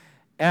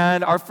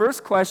And our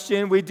first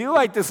question, we do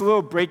like this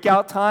little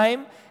breakout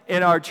time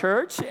in our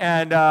church,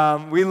 and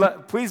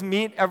please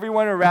meet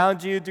everyone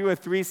around you, do a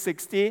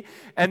 360,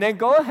 and then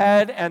go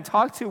ahead and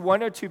talk to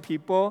one or two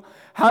people.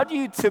 How do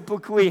you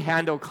typically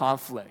handle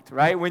conflict,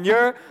 right? When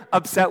you're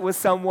upset with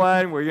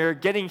someone, when you're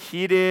getting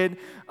heated,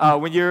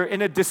 when you're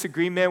in a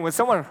disagreement, when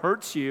someone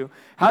hurts you,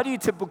 how do you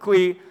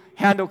typically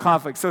handle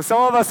conflict? So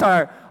some of us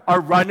are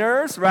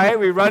runners, right?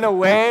 We run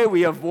away,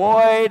 we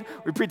avoid,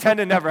 we pretend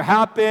it never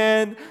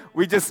happened,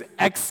 we just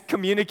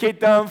excommunicate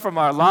them from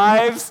our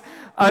lives.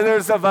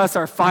 Others of us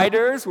are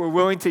fighters. We're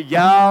willing to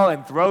yell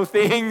and throw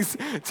things,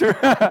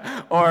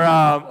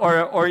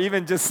 or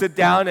even just sit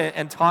down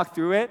and talk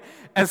through it.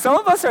 And some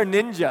of us are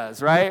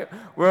ninjas, right?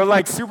 We're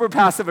like super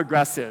passive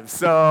aggressive.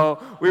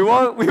 So we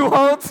won't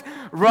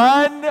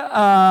run,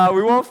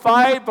 we won't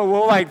fight, but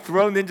we'll like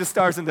throw ninja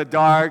stars in the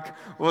dark.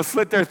 We'll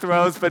slit their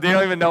throats, but they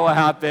don't even know what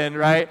happened,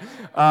 right?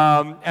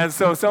 And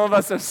so some of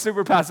us are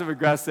super passive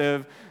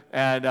aggressive.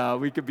 And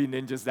we could be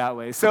ninjas that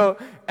way. So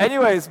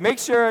anyways, make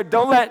sure,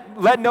 don't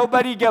let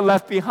nobody get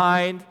left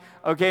behind.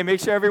 Okay, make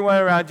sure everyone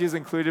around you is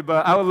included.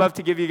 But I would love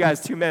to give you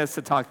guys 2 minutes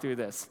to talk through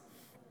this.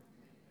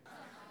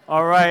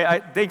 All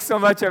right, thanks so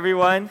much,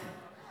 everyone.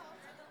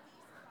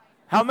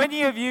 How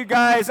many of you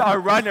guys are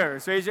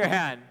runners? Raise your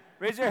hand.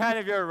 Raise your hand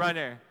if you're a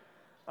runner.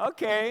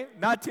 Okay,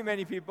 not too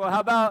many people. How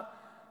about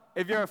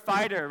if you're a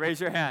fighter? Raise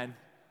your hand.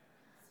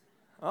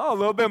 Oh, a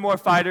little bit more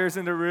fighters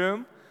in the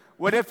room.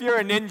 What if you're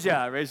a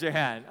ninja? Raise your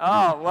hand.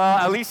 Oh, well,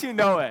 at least you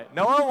know it.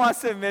 No one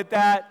wants to admit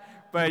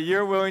that, but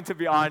you're willing to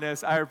be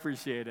honest. I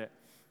appreciate it.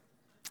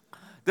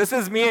 This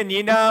is me and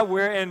Nina.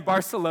 We're in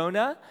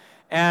Barcelona.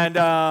 And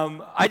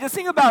I just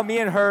think about me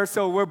and her.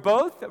 So we're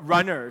both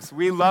runners.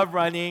 We love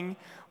running.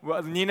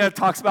 Well, Nina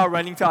talks about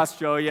running to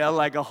Australia,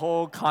 like a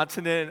whole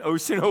continent and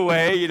ocean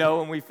away,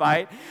 when we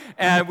fight.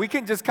 And we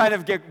can just kind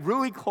of get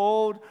really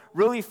cold,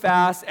 really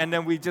fast, and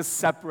then we just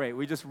separate.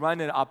 We just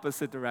run in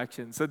opposite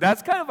directions. So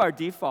that's kind of our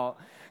default.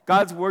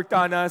 God's worked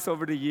on us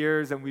over the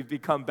years, and we've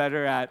become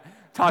better at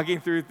talking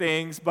through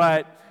things.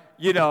 But,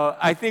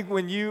 I think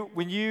when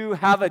you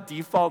have a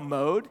default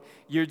mode,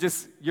 you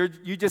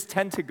just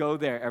tend to go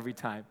there every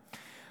time.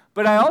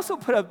 But I also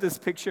put up this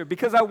picture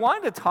because I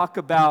wanted to talk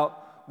about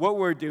what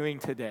we're doing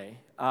today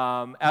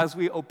as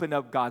we open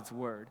up God's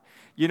Word.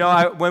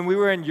 When we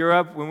were in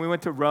Europe, when we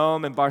went to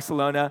Rome and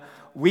Barcelona,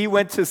 we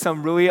went to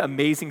some really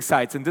amazing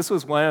sites, and this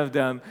was one of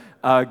them.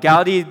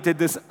 Gaudi did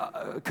this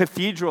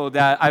cathedral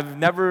that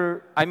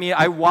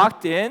I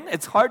walked in.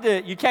 It's hard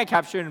you can't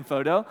capture it in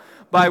photo,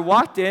 but I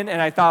walked in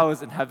and I thought I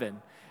was in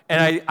heaven.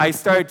 And I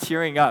started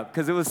tearing up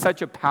because it was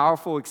such a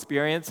powerful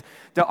experience.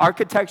 The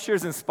architecture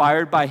is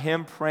inspired by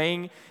him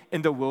praying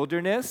in the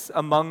wilderness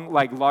among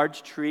like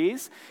large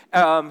trees.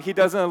 He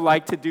doesn't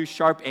like to do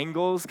sharp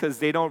angles because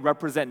they don't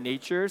represent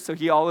nature. So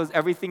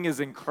everything is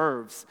in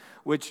curves,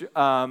 which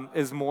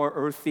is more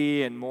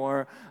earthy and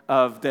more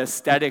of the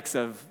aesthetics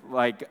of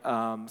like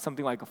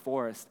something like a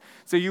forest.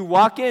 So you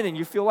walk in and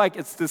you feel like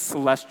it's this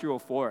celestial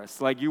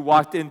forest. Like you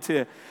walked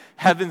into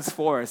heaven's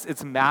forest.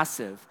 It's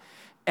massive.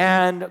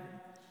 And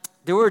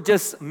there were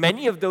just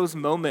many of those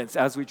moments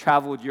as we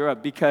traveled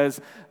Europe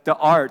because the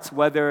arts,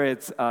 whether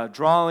it's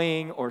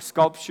drawing or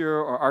sculpture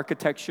or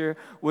architecture,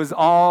 was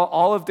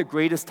all of the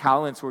greatest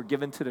talents were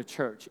given to the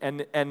church,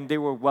 and they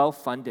were well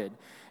funded.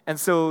 And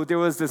so there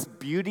was this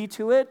beauty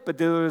to it, but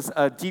there was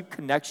a deep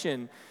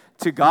connection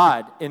to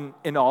God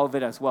in all of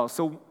it as well.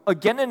 So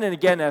again and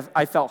again,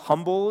 I felt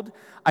humbled.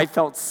 I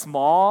felt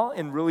small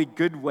in really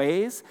good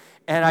ways,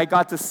 and I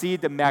got to see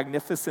the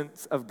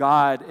magnificence of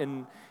God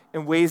in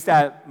ways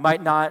that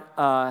might not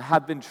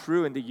have been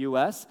true in the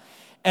U.S.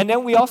 And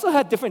then we also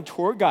had different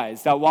tour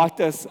guides that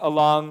walked us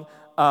along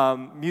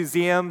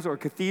museums or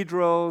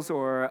cathedrals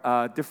or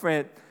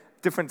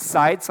different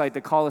sites like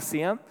the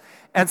Colosseum.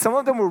 And some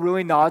of them were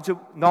really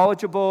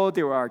knowledgeable.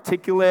 They were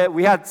articulate.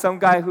 We had some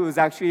guy who was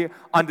actually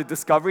on the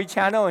Discovery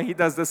Channel, and he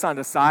does this on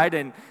the side,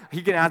 and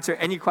he can answer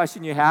any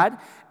question you had.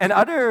 And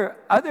other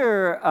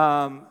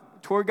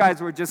tour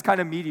guides were just kind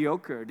of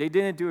mediocre. They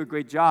didn't do a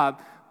great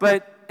job.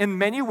 But in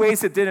many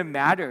ways, it didn't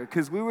matter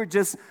because we were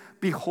just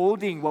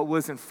beholding what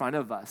was in front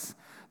of us.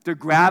 The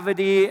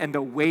gravity and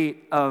the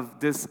weight of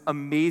this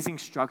amazing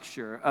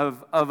structure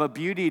of a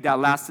beauty that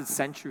lasted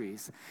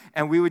centuries.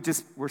 And we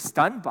were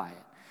stunned by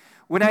it.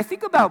 When I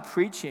think about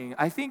preaching,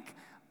 I think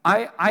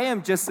I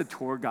am just a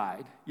tour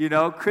guide.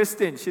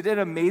 Kristen, she did an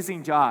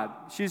amazing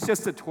job. She's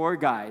just a tour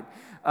guide.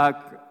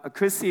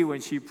 Chrissy,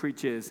 when she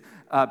preaches,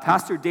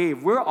 Pastor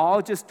Dave, we're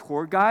all just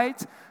tour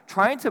guides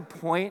trying to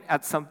point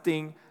at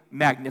something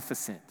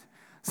magnificent,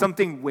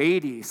 something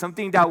weighty,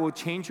 something that will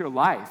change your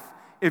life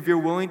if you're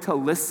willing to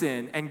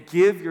listen and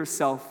give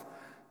yourself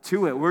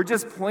to it. We're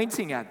just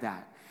pointing at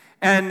that.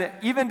 And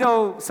even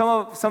though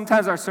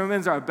sometimes our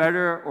sermons are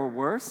better or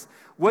worse,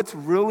 what's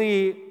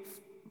really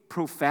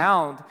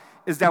profound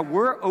is that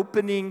we're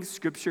opening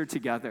Scripture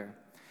together.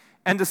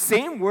 And the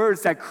same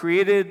words that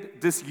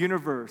created this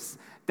universe,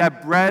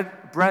 that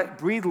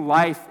breathed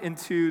life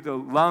into the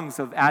lungs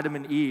of Adam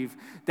and Eve,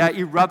 that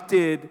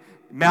erupted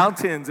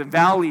mountains and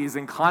valleys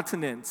and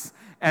continents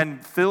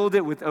and filled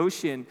it with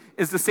ocean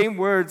is the same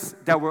words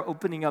that we're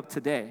opening up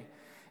today.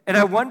 And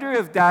I wonder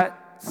if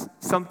that's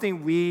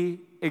something we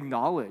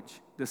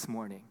acknowledge this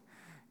morning.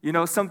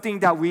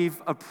 Something that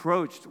we've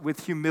approached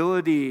with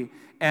humility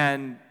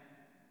and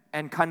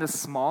kind of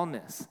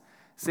smallness.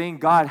 Saying,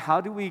 God,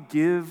 how do we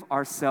give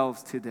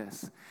ourselves to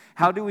this?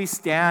 How do we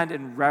stand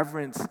in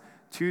reverence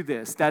to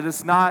this? That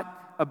it's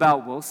not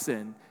about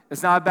Wilson.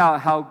 It's not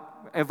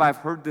about if I've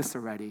heard this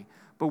already,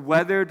 but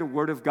whether the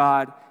Word of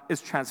God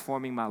is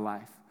transforming my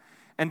life.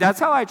 And that's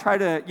how I try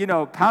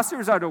to,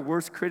 pastors are the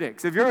worst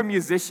critics. If you're a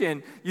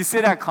musician, you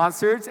sit at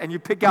concerts and you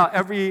pick out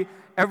every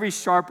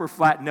sharp or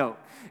flat note.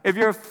 If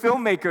you're a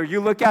filmmaker, you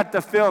look at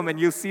the film and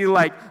you see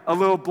like a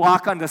little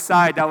block on the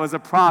side that was a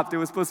prop. That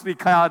was supposed to be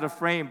cut out of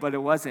frame, but it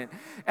wasn't.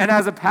 And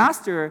as a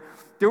pastor,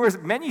 there was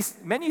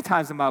many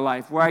times in my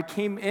life where I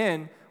came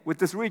in with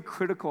this really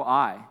critical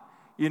eye,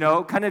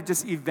 kind of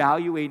just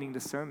evaluating the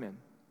sermon.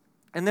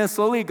 And then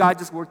slowly God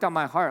just worked on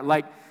my heart.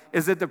 Like,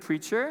 is it the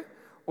preacher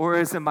or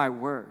is it my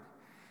word?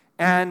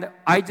 And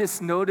I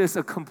just noticed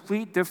a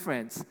complete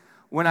difference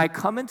when I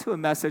come into a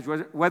message,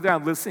 whether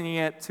I'm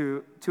listening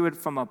to it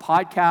from a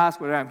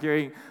podcast, whether I'm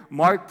hearing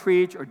Mark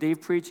preach or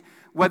Dave preach,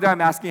 whether I'm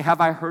asking,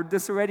 have I heard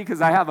this already?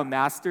 Because I have a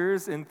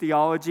master's in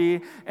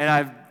theology and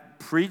I've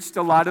preached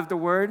a lot of the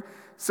word.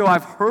 So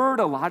I've heard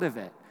a lot of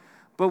it.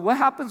 But what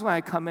happens when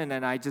I come in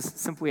and I just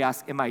simply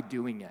ask, am I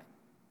doing it?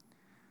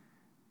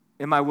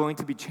 Am I willing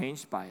to be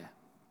changed by it?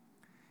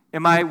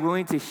 Am I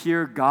willing to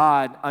hear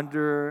God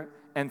under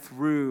and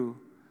through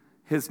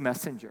his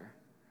messenger?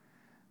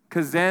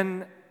 Because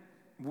then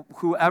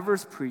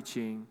whoever's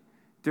preaching,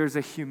 there's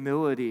a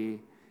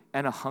humility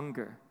and a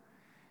hunger.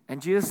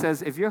 And Jesus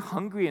says, if you're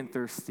hungry and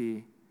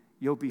thirsty,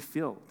 you'll be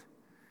filled.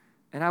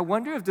 And I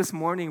wonder if this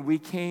morning we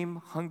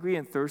came hungry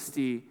and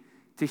thirsty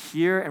to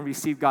hear and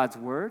receive God's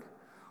word,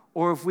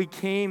 or if we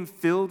came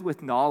filled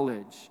with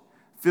knowledge,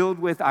 filled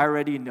with I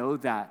already know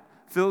that,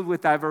 filled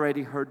with I've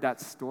already heard that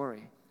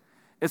story.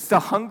 It's the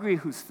hungry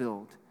who's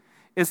filled.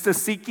 It's the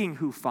seeking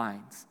who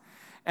finds.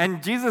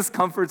 And Jesus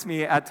comforts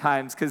me at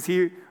times because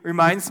he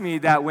reminds me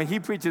that when he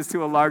preaches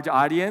to a large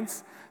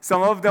audience,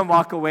 some of them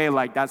walk away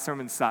like, that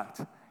sermon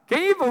sucked.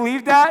 Can you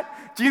believe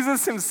that?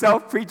 Jesus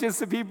himself preaches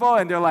to people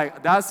and they're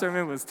like, that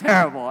sermon was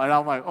terrible. And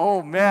I'm like,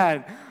 oh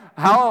man,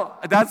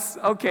 that's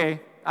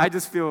okay. I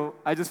just feel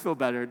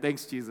better.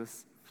 Thanks,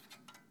 Jesus.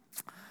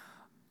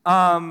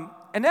 And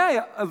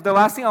then the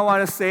last thing I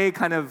want to say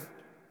kind of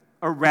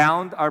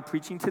around our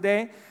preaching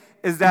today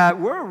is that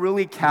we're a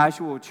really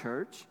casual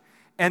church.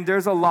 And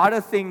there's a lot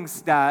of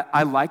things that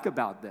I like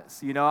about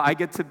this. I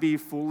get to be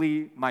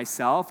fully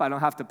myself. I don't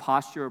have to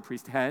posture or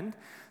pretend.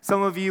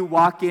 Some of you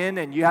walk in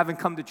and you haven't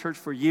come to church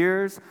for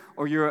years,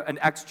 or you're an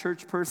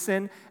ex-church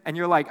person, and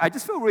you're like, I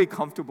just feel really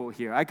comfortable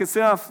here. I could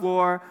sit on the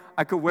floor,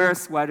 I could wear a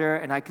sweater,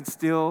 and I can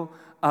still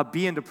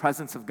be in the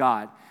presence of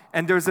God.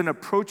 And there's an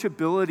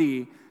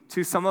approachability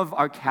to some of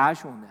our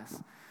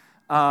casualness.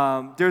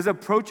 There's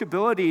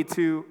approachability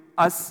to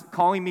us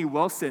calling me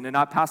Wilson and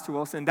not Pastor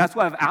Wilson. That's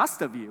what I've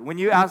asked of you. When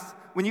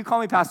you call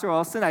me Pastor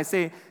Wilson, I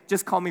say,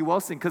 just call me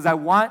Wilson, because I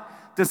want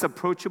this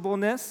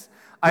approachableness.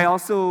 I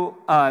also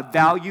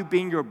value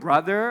being your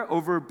brother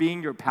over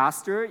being your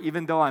pastor,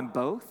 even though I'm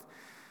both.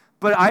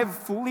 But I've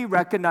fully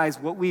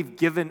recognized what we've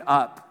given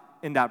up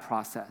in that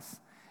process.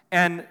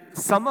 And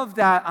some of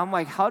that, I'm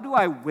like, how do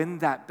I win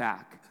that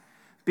back?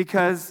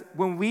 Because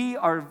when we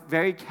are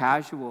very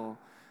casual,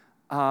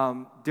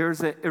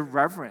 there's an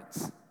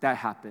irreverence that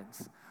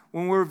happens.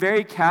 When we're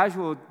very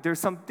casual, there's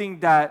something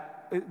that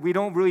we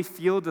don't really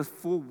feel the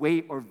full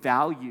weight or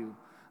value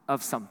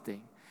of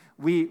something.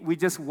 We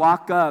just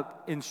walk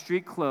up in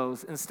street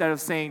clothes instead of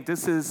saying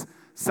this is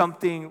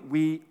something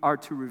we are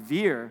to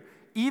revere,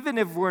 even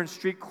if we're in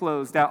street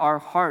clothes, that our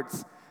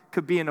hearts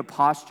could be in a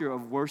posture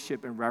of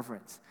worship and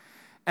reverence.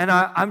 And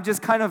I'm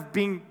just kind of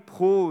being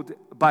pulled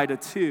by the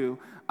two.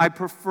 I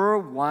prefer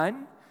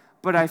one,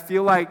 but I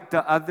feel like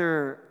the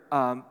other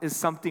is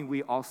something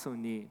we also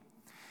need.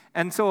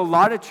 And so a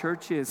lot of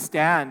churches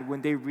stand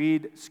when they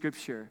read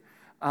Scripture.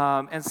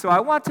 And so I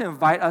want to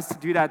invite us to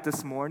do that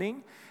this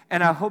morning.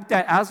 And I hope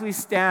that as we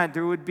stand,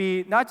 there would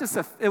be not just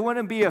it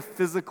wouldn't be a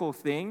physical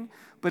thing,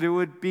 but it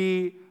would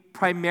be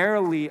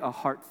primarily a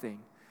heart thing.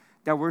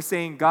 That we're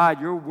saying,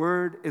 God, your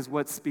word is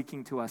what's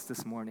speaking to us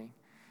this morning.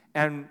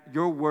 And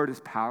your word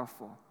is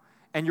powerful.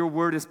 And your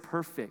word is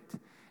perfect.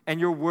 And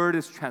your word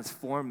is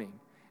transforming.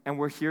 And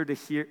we're here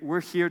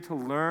to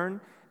learn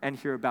and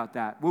hear about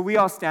that. Will we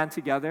all stand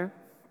together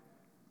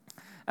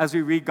as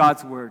we read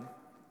God's word?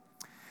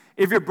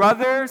 If your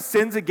brother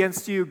sins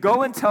against you,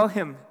 go and tell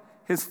him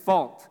his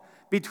fault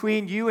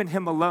between you and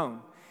him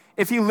alone.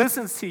 If he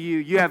listens to you,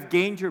 you have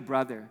gained your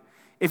brother.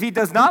 If he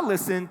does not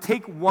listen,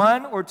 take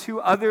one or two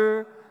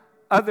others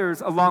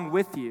along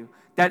with you,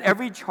 that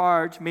every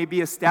charge may be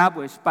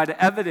established by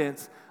the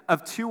evidence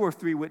of 2 or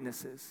 3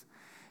 witnesses.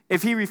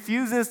 If he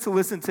refuses to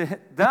listen to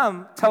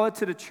them, tell it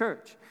to the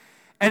church.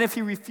 And if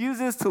he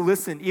refuses to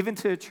listen even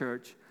to the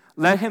church,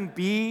 let him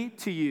be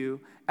to you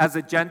as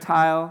a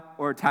Gentile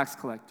or a tax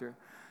collector.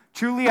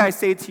 Truly I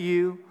say to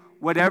you,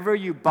 whatever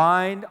you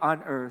bind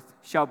on earth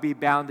shall be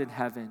bound in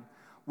heaven.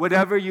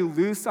 Whatever you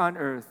loose on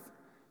earth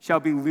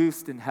shall be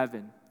loosed in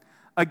heaven.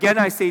 Again,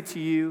 I say to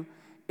you,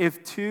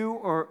 if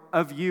two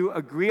of you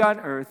agree on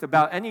earth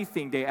about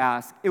anything they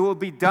ask, it will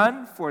be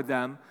done for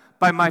them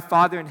by my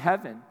Father in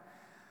heaven.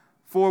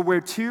 For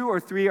where 2 or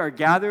 3 are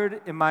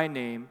gathered in my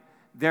name,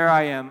 there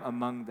I am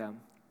among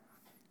them.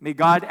 May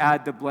God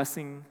add the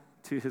blessing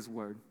to his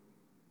word.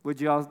 Would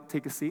you all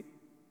take a seat?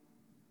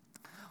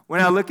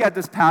 When I look at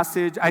this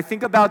passage, I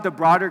think about the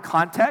broader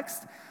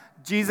context.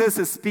 Jesus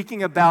is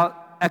speaking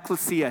about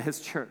ecclesia, his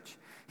church.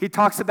 He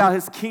talks about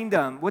his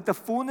kingdom, what the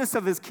fullness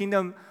of his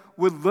kingdom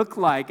would look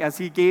like as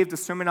he gave the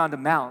Sermon on the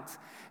Mount.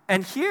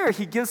 And here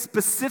he gives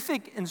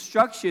specific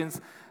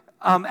instructions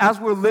as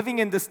we're living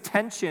in this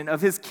tension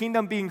of his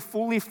kingdom being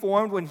fully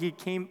formed when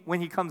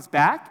he comes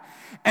back,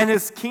 and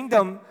his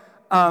kingdom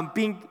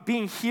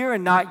being here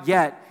and not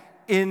yet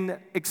in the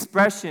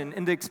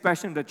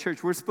expression of the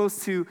church. We're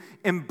supposed to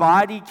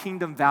embody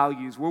kingdom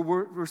values.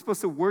 We're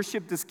supposed to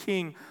worship this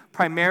king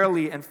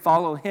primarily and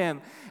follow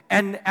him.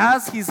 And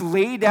as he's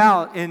laid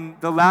out in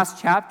the last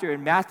chapter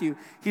in Matthew,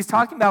 he's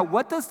talking about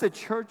what does the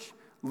church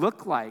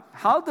look like?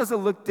 How does it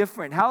look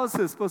different? How is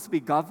it supposed to be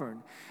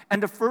governed?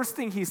 And the first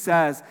thing he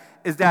says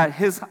is that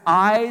his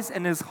eyes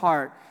and his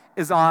heart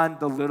is on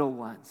the little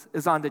ones,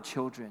 is on the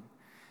children,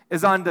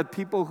 is on the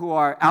people who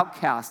are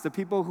outcasts, the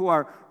people who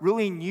are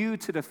really new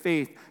to the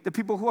faith, the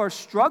people who are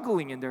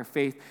struggling in their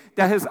faith,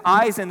 that his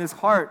eyes and his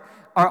heart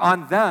are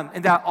on them,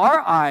 and that our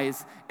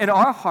eyes and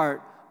our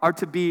heart are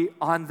to be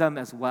on them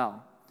as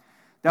well.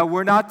 That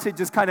we're not to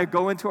just kind of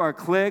go into our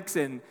cliques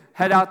and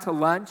head out to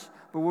lunch,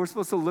 but we're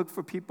supposed to look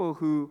for people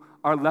who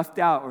are left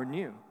out or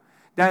new.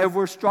 That if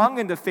we're strong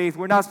in the faith,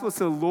 we're not supposed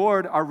to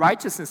lord our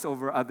righteousness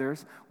over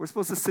others. We're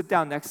supposed to sit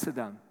down next to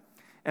them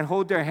and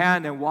hold their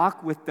hand and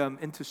walk with them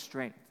into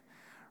strength,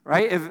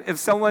 right? If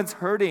someone's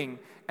hurting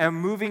and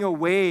moving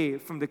away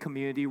from the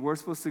community, we're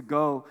supposed to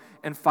go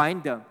and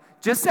find them.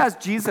 Just as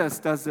Jesus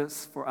does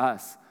this for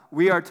us,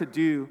 we are to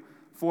do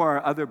for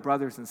our other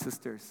brothers and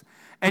sisters.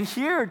 And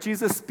here,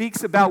 Jesus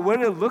speaks about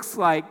what it looks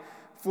like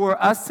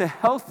for us to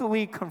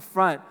healthily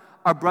confront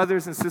our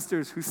brothers and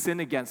sisters who sin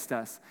against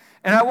us.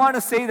 And I want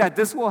to say that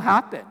this will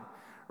happen,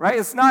 right?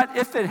 It's not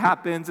if it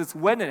happens, it's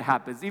when it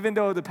happens, even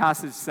though the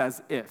passage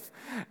says if.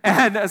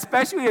 And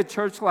especially a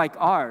church like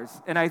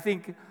ours. And I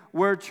think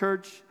we're a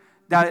church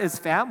that is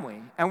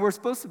family, and we're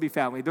supposed to be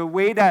family. The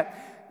way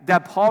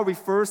that Paul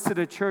refers to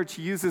the church,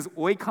 he uses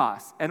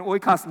oikos, and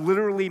oikos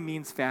literally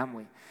means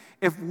family.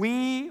 If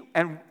we,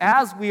 and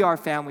as we are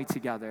family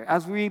together,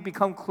 as we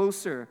become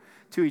closer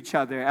to each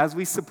other, as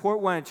we support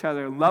one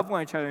another, love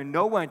one another,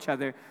 know one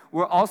another,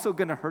 we're also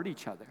going to hurt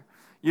each other.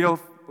 You know,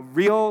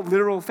 real,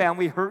 literal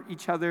family hurt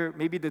each other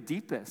maybe the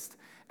deepest,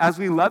 as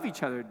we love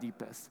each other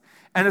deepest.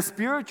 And a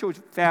spiritual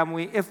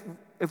family,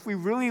 if we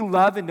really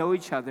love and know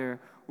each other,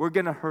 we're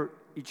going to hurt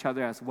each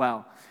other as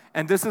well.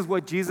 And this is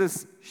what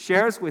Jesus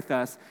shares with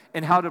us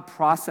in how to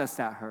process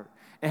that hurt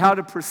and how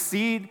to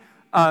proceed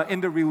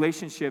in the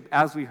relationship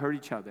as we hurt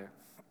each other.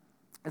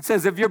 It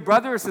says, if your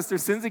brother or sister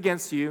sins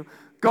against you,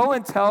 go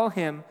and tell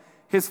him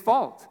his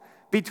fault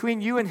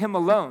between you and him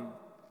alone.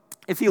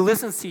 If he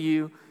listens to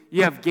you,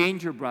 you have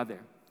gained your brother.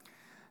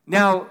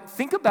 Now,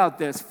 think about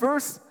this.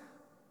 First,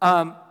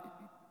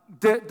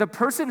 the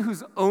person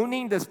who's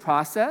owning this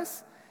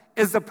process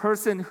is the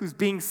person who's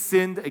being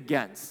sinned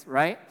against,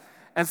 right?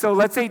 And so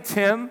let's say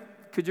Tim,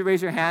 could you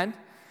raise your hand?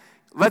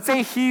 Let's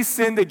say he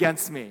sinned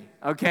against me,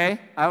 okay?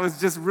 I was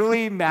just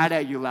really mad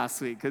at you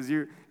last week because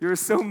you were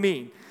so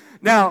mean.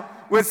 Now,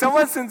 when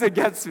someone sins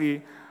against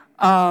me,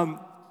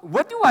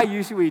 what do I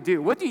usually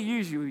do? What do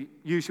you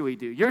usually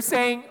do? You're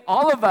saying,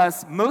 all of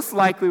us most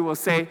likely will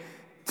say,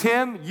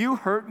 Tim, you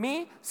hurt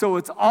me, so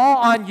it's all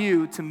on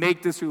you to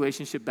make this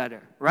relationship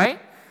better, right?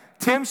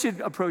 Tim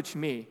should approach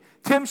me.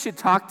 Tim should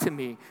talk to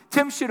me.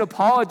 Tim should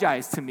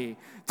apologize to me.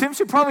 Tim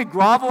should probably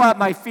grovel at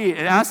my feet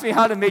and ask me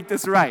how to make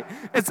this right.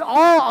 It's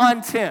all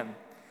on Tim.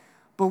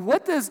 But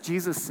what does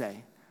Jesus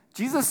say?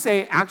 Jesus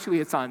say,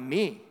 actually, it's on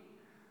me.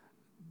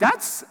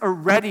 That's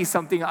already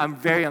something I'm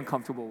very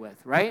uncomfortable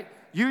with, right?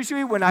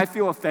 Usually when I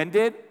feel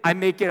offended, I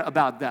make it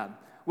about them.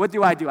 What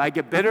do? I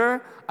get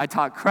bitter, I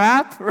talk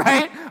crap,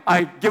 right?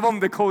 I give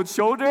them the cold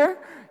shoulder,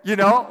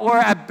 or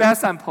at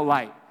best I'm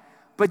polite.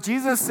 But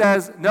Jesus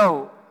says,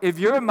 no, if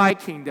you're in my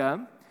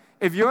kingdom,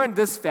 if you're in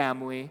this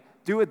family,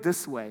 do it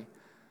this way.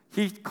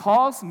 He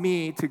calls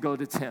me to go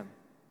to Tim.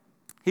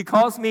 He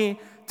calls me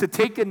to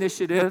take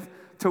initiative,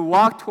 to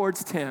walk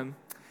towards Tim,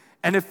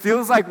 and it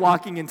feels like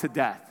walking into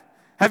death.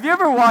 Have you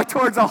ever walked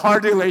towards a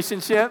hard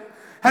relationship?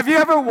 Have you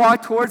ever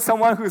walked towards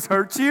someone who's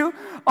hurt you?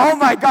 Oh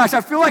my gosh, I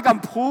feel like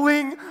I'm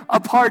pulling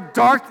apart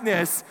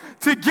darkness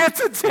to get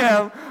to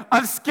Tim.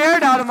 I'm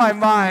scared out of my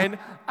mind,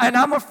 and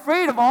I'm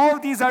afraid of all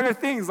of these other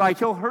things, like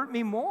he'll hurt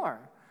me more,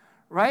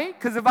 right?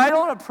 Because if I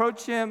don't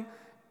approach him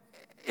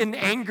in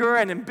anger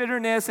and in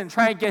bitterness and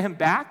try and get him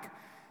back,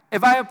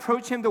 if I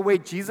approach him the way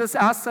Jesus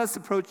asks us to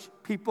approach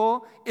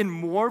people in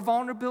more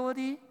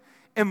vulnerability,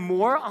 in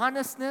more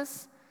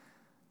honestness,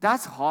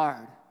 that's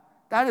hard.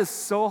 That is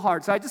so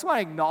hard. So I just want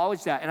to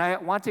acknowledge that, and I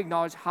want to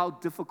acknowledge how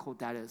difficult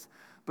that is.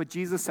 But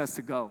Jesus says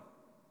to go.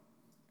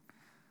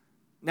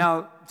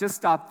 Now, just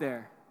stop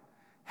there.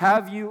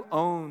 Have you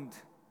owned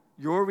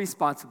your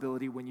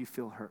responsibility when you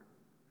feel hurt?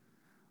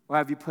 Or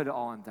have you put it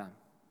all on them?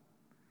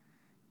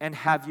 And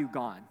have you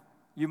gone?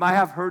 You might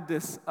have heard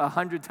this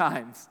 100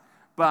 times,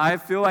 but I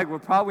feel like we're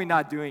probably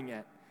not doing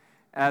it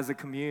as a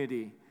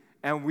community,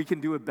 and we can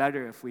do it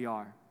better if we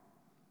are.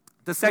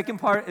 The second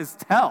part is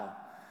tell,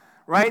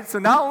 right? So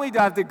not only do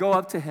I have to go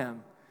up to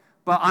him,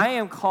 but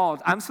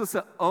I'm supposed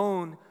to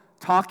own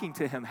talking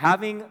to him,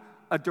 having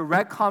a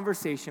direct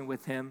conversation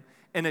with him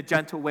in a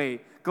gentle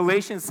way.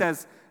 Galatians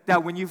says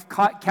that when you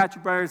catch a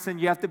brother in sin,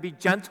 you have to be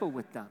gentle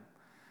with them,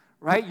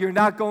 right? You're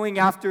not going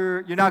for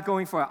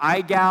an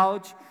eye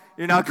gouge.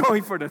 You're not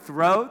going for the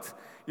throat.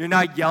 You're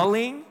not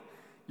yelling.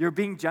 You're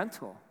being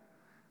gentle.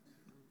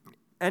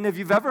 And if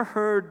you've ever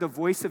heard the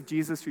voice of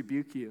Jesus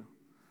rebuke you,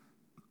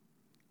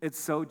 it's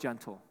so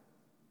gentle.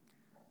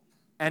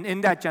 And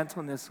in that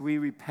gentleness, we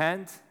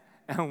repent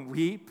and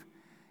weep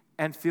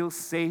and feel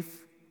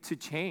safe to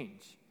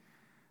change.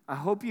 I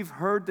hope you've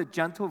heard the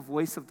gentle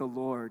voice of the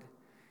Lord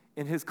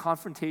in his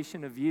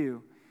confrontation of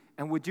you,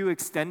 and would you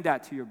extend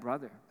that to your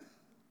brother?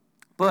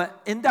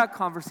 But in that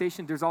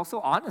conversation, there's also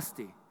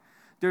honesty.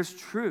 There's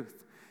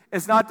truth.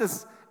 It's not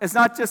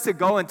just to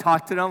go and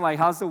talk to them like,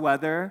 how's the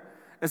weather?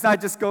 It's not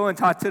just go and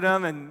talk to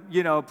them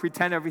and,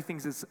 pretend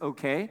everything's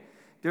okay.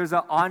 There's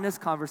an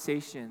honest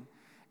conversation.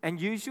 And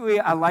usually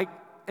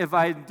if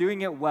I'm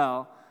doing it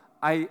well,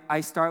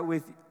 I start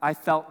with, I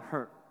felt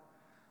hurt.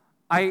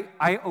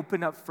 I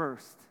open up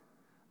first.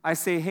 I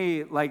say,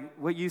 hey, like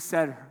what you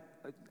said,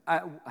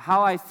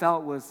 how I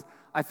felt was,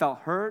 I felt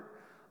hurt,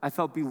 I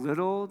felt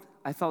belittled,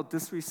 I felt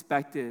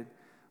disrespected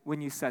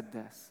when you said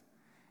this.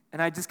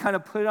 And I just kind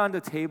of put it on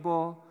the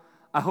table.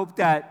 I hope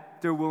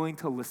that they're willing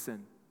to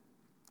listen,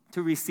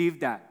 to receive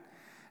that.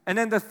 And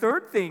then the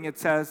third thing it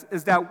says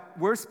is that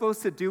we're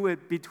supposed to do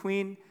it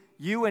between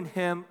you and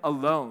him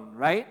alone,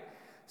 right?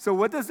 So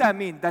what does that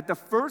mean? That the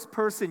first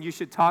person you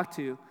should talk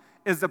to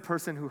is the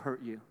person who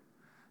hurt you.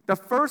 The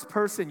first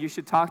person you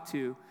should talk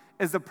to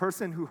is the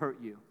person who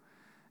hurt you.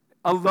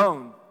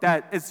 Alone,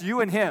 that it's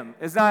you and him.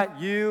 It's not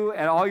you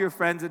and all your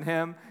friends and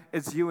him,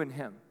 it's you and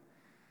him.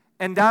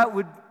 And that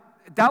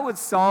would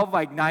solve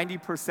like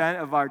 90%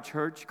 of our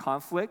church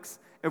conflicts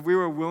if we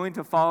were willing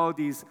to follow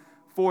these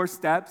 4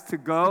 steps to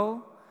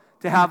go,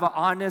 to have an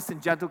honest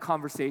and gentle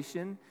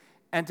conversation,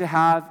 and to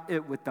have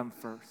it with them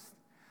first.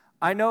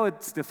 I know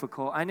it's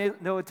difficult. I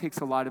know it takes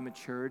a lot of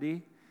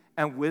maturity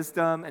and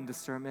wisdom and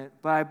discernment,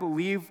 but I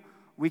believe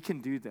we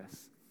can do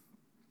this.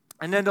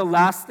 And then the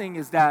last thing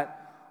is that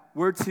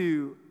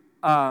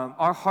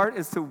our heart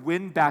is to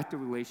win back the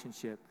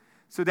relationship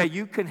so that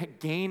you can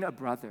gain a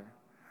brother,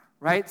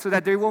 right? So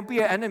that they won't be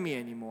an enemy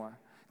anymore.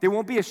 They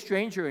won't be a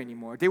stranger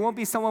anymore. They won't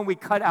be someone we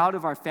cut out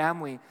of our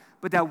family,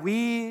 but that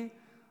we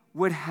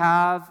would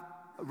have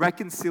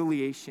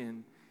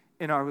reconciliation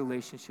in our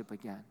relationship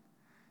again.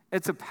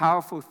 It's a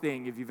powerful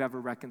thing if you've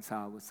ever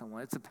reconciled with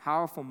someone. It's a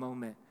powerful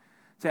moment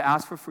to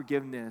ask for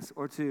forgiveness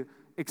or to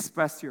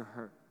express your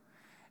hurt.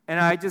 And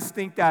I just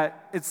think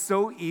that it's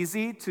so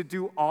easy to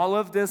do all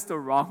of this the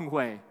wrong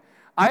way.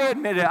 I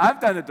admit it, I've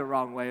done it the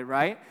wrong way,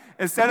 right?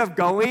 Instead of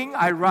going,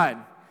 I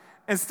run.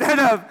 Instead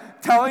of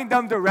telling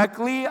them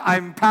directly,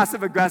 I'm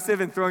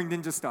passive-aggressive and throwing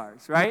ninja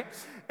stars, right?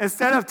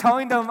 Instead of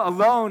telling them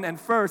alone and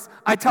first,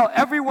 I tell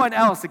everyone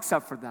else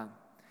except for them,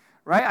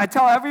 right? I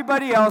tell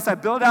everybody else, I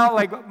build out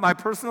like my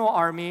personal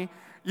army,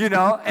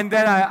 and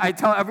then I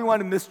tell everyone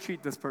to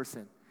mistreat this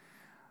person.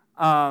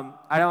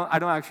 I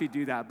don't actually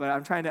do that, but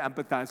I'm trying to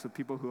empathize with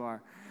people who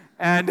are.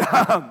 And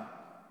but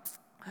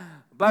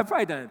I've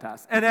probably done it in the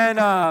past.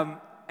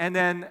 And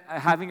then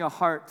having a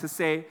heart to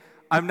say,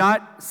 I'm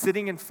not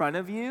sitting in front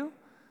of you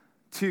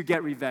to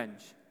get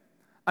revenge.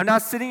 I'm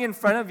not sitting in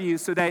front of you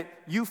so that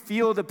you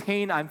feel the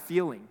pain I'm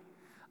feeling.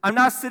 I'm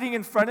not sitting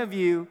in front of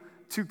you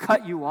to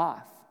cut you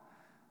off.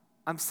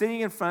 I'm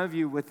sitting in front of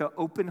you with an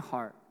open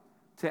heart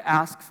to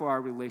ask for our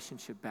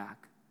relationship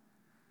back.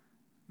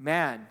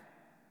 Man,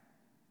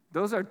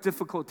 those are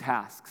difficult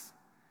tasks.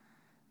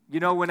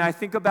 When I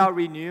think about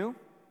Renew,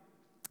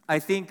 I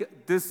think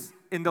this,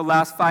 in the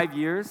last 5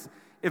 years,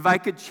 if I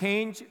could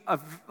change,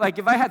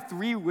 if I had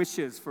 3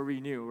 wishes for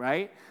Renew,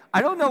 right?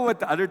 I don't know what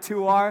the other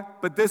 2 are,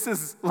 but this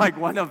is like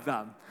one of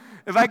them.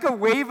 If I could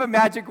wave a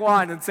magic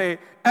wand and say,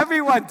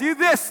 everyone, do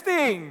this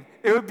thing,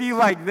 it would be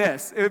like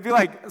this. It would be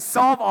like,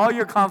 solve all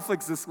your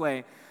conflicts this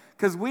way.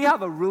 Because we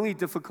have a really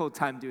difficult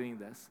time doing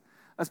this.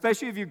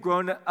 Especially if you've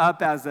grown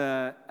up as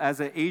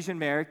an Asian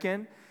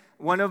American.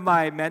 One of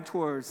my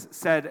mentors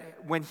said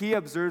when he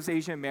observes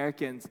Asian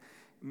Americans,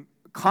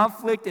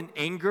 conflict and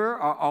anger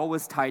are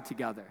always tied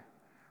together,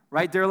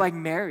 right? They're like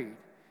married.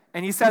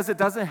 And he says it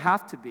doesn't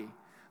have to be.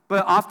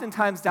 But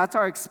oftentimes that's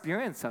our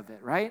experience of it,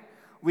 right?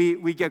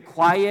 We get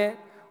quiet,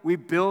 we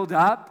build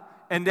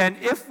up, and then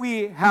if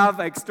we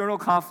have external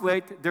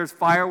conflict, there's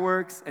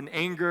fireworks and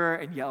anger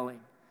and yelling.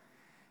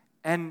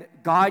 And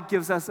God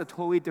gives us a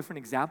totally different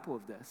example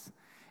of this.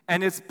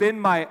 And it's been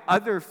my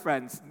other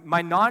friends,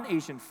 my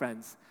non-Asian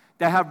friends,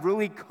 that have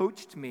really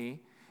coached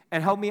me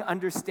and helped me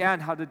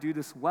understand how to do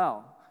this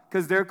well,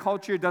 because their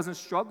culture doesn't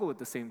struggle with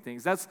the same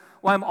things. That's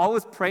why I'm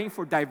always praying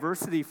for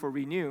diversity for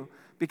Renew,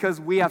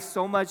 because we have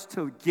so much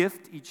to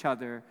gift each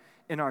other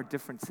in our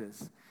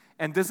differences.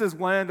 And this is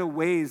one of the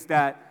ways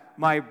that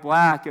my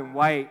black and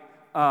white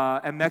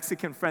and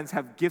Mexican friends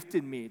have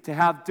gifted me to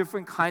have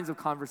different kinds of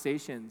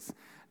conversations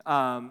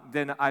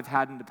than I've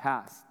had in the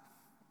past.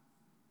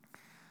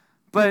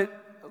 But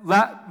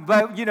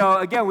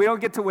again, we don't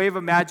get to wave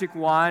a magic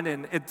wand,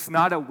 and it's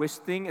not a wish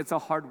thing, it's a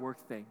hard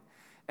work thing.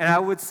 And I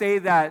would say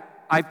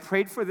that I've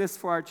prayed for this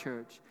for our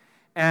church,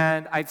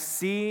 and I've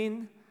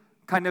seen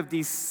kind of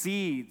these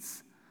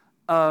seeds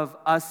of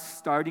us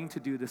starting to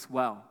do this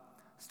well,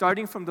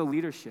 starting from the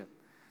leadership,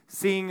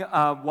 seeing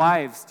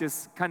wives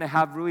just kind of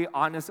have really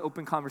honest,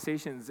 open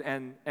conversations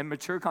and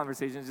mature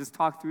conversations, just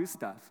talk through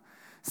stuff.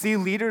 See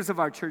leaders of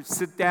our church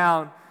sit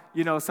down,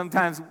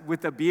 sometimes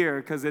with a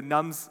beer because it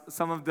numbs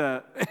some of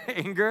the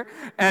anger,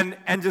 and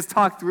just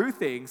talk through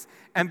things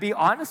and be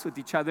honest with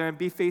each other and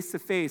be face to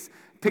face,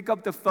 pick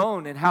up the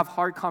phone and have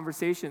hard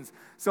conversations.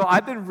 So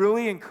I've been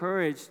really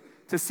encouraged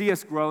to see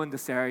us grow in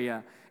this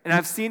area. And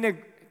I've seen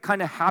it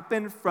kind of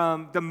happen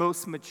from the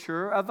most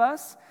mature of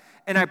us,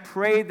 and I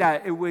pray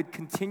that it would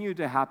continue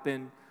to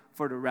happen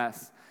for the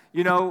rest.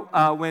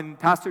 When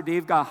Pastor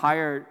Dave got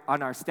hired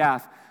on our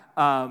staff,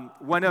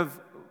 one of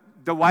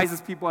the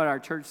wisest people at our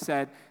church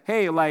said,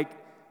 hey,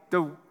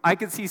 I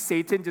could see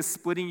Satan just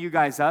splitting you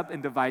guys up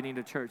and dividing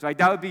the church.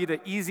 That would be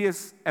the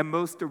easiest and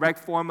most direct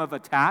form of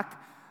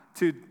attack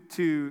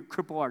to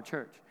cripple our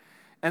church.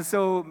 And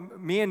so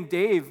me and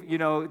Dave,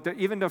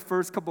 even the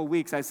first couple of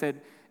weeks, I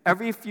said,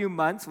 every few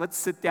months, let's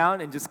sit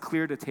down and just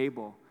clear the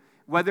table.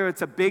 Whether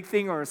it's a big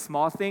thing or a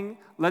small thing,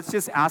 let's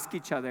just ask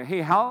each other,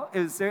 hey,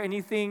 is there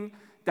anything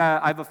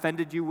that I've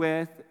offended you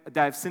with,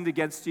 that I've sinned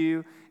against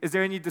you? Is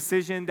there any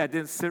decision that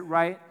didn't sit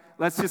right?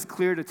 Let's just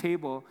clear the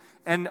table.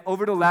 And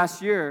over the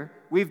last year,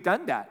 we've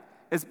done that.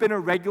 It's been a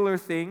regular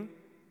thing,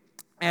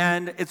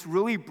 and it's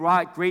really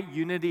brought great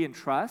unity and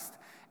trust,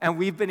 and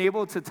we've been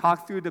able to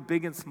talk through the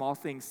big and small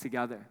things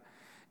together.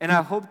 And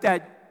I hope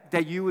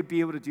that you would be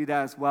able to do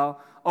that as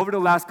well. Over the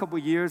last couple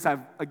of years, I've,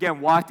 again,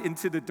 walked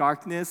into the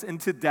darkness,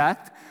 into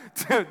death.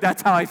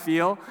 That's how I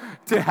feel,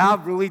 to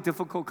have really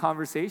difficult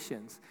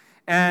conversations.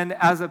 And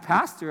as a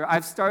pastor,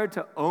 I've started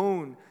to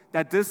own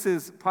that this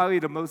is probably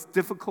the most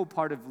difficult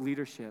part of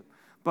leadership,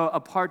 but a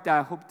part that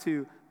I hope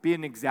to be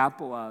an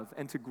example of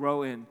and to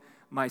grow in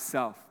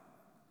myself.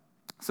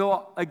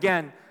 So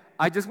again,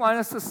 I just want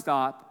us to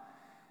stop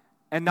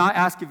and not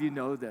ask if you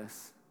know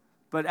this,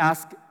 but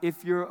ask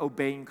if you're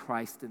obeying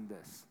Christ in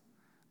this.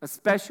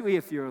 Especially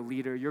if you're a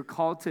leader, you're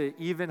called to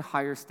even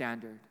higher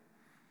standard.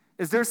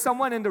 Is there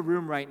someone in the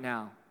room right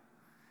now?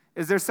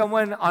 Is there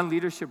someone on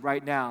leadership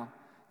right now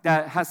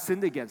that has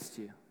sinned against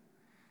you,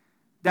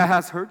 that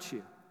has hurt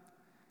you?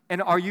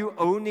 And are you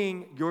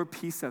owning your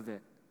piece of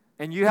it?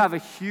 And you have a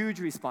huge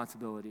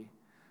responsibility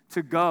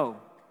to go,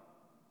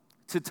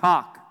 to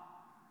talk,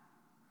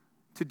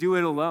 to do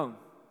it alone,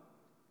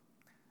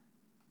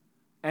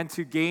 and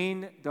to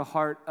gain the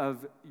heart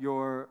of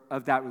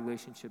that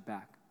relationship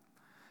back.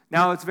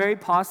 Now, it's very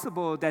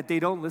possible that they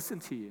don't listen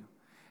to you.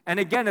 And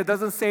again, it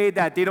doesn't say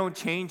that they don't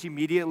change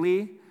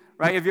immediately,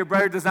 right? If your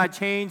brother does not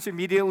change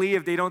immediately,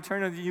 if they don't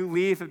turn a new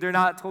leaf, if they're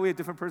not totally a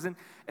different person,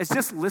 it's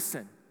just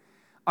listen.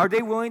 Are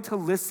they willing to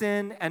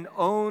listen and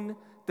own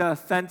the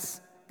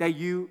offense that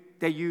you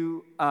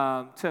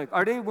took?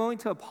 Are they willing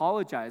to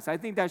apologize? I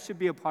think that should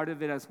be a part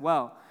of it as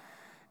well.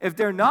 If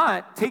they're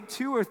not, take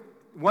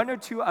one or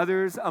two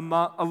others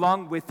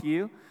along with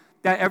you,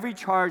 that every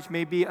charge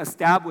may be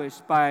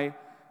established by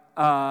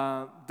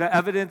the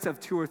evidence of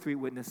 2 or 3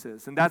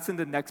 witnesses. And that's in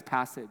the next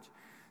passage.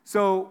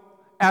 So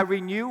at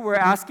Renew, we're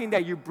asking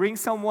that you bring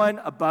someone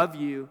above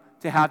you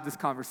to have this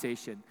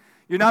conversation.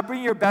 You're not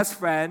bringing your best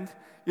friend.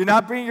 You're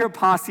not bringing your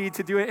posse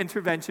to do an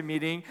intervention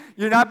meeting.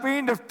 You're not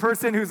bringing the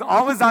person who's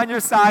always on your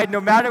side, no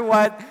matter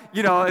what,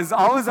 is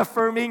always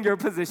affirming your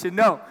position.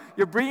 No,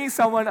 you're bringing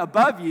someone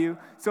above you.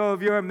 So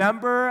if you're a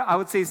member, I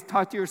would say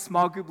talk to your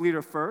small group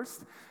leader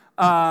first.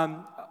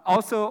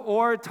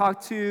 Or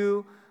talk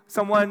to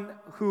someone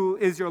who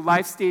is your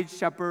life stage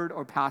shepherd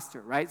or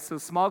pastor, right? So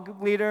small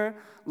group leader,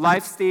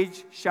 life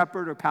stage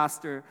shepherd or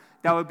pastor.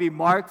 That would be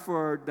Mark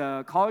for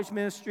the college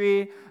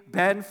ministry,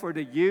 Ben for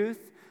the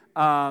youth,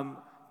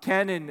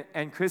 Ken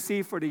and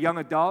Chrissy for the young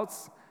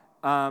adults,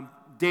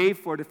 Dave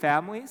for the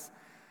families.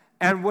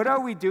 And what are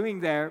we doing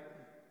there?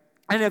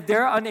 And if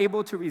they're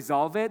unable to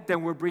resolve it,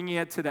 then we're bringing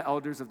it to the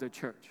elders of the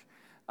church.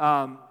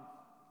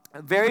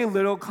 Very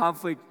little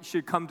conflict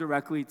should come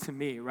directly to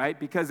me, right?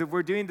 Because if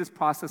we're doing this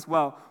process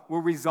well,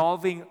 we're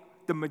resolving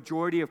the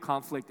majority of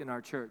conflict in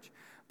our church.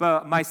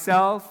 But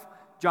myself,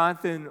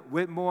 Jonathan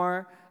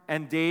Whitmore,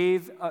 and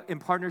Dave, in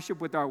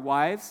partnership with our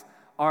wives,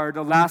 are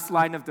the last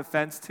line of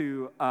defense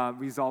to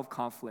resolve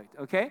conflict,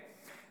 okay?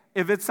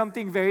 If it's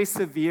something very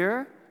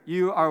severe,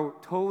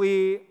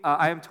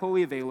 I am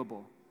totally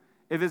available.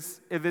 If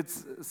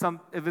it's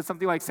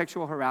something like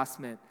sexual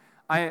harassment,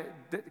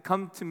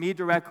 come to me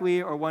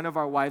directly or one of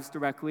our wives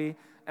directly,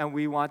 and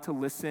we want to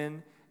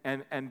listen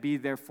and be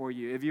there for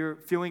you. If you're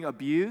feeling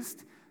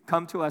abused,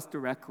 come to us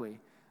directly.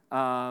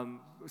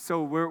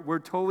 So we're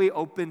totally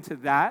open to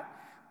that.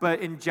 But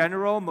in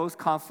general, most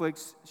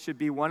conflicts should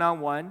be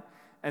one-on-one,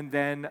 and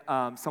then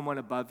someone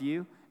above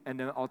you, and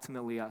then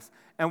ultimately us.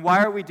 And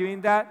why are we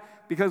doing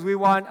that? Because we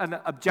want an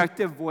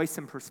objective voice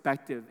and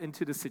perspective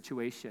into the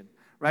situation,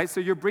 right? So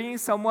you're bringing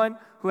someone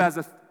who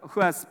has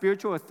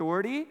spiritual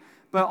authority,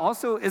 but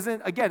also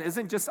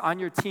isn't just on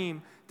your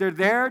team. They're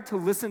there to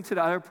listen to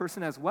the other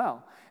person as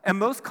well. And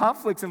most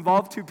conflicts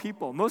involve two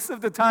people. Most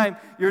of the time,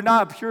 you're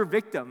not a pure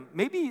victim.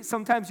 Maybe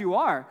sometimes you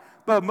are,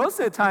 but most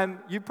of the time,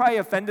 you probably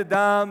offended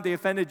them, they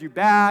offended you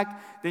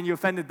back, then you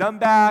offended them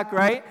back,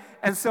 right?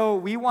 And so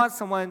we want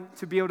someone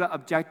to be able to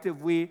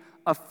objectively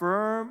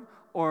affirm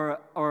or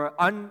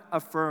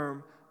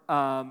unaffirm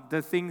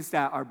the things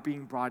that are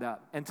being brought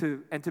up, and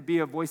to be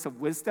a voice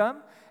of wisdom,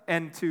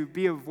 and to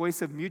be a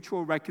voice of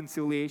mutual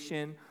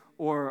reconciliation,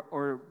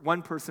 or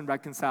one person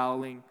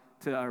reconciling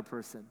to the other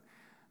person.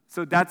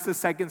 So that's the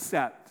second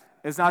step.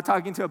 It's not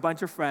talking to a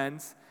bunch of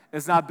friends.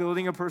 It's not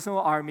building a personal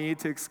army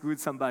to exclude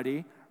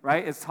somebody,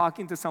 right? It's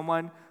talking to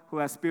someone who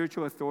has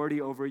spiritual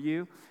authority over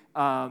you,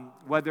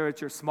 whether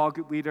it's your small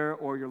group leader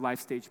or your life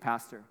stage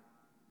pastor.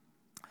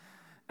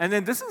 And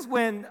then this is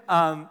when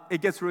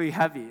it gets really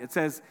heavy. It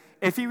says,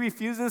 if he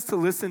refuses to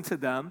listen to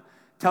them,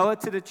 tell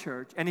it to the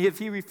church. And if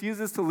he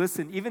refuses to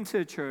listen even to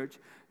the church,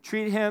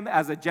 treat him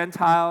as a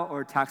Gentile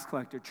or a tax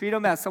collector. Treat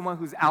him as someone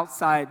who's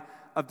outside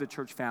of the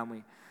church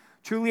family.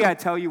 Truly, I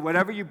tell you,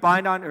 whatever you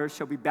bind on earth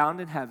shall be bound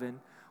in heaven.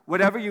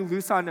 Whatever you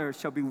loose on earth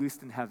shall be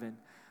loosed in heaven.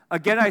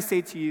 Again, I say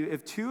to you,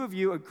 if two of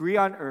you agree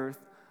on earth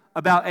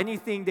about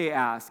anything they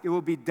ask, it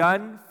will be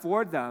done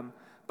for them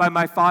by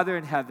my Father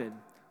in heaven.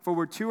 For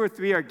where 2 or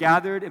 3 are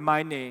gathered in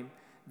my name,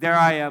 there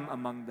I am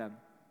among them.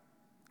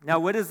 Now,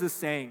 what is this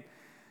saying?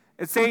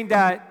 It's saying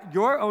that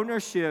your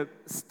ownership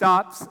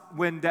stops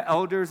when the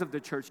elders of the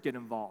church get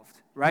involved,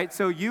 right?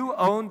 So you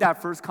own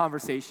that first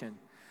conversation.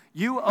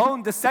 You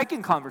own the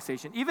second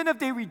conversation. Even if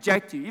they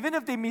reject you, even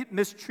if they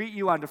mistreat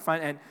you on the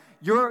front end,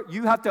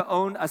 you have to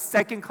own a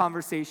second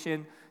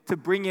conversation to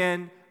bring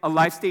in a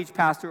life stage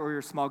pastor or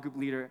your small group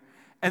leader.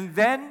 And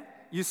then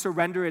you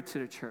surrender it to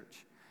the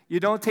church. You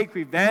don't take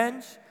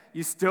revenge.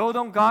 You still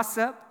don't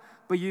gossip.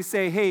 But you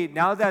say, hey,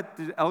 now that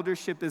the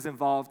eldership is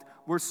involved,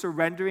 we're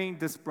surrendering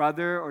this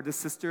brother or this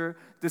sister,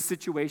 this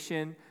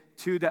situation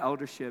to the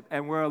eldership,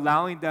 and we're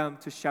allowing them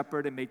to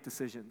shepherd and make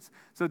decisions.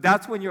 So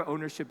that's when your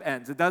ownership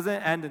ends. It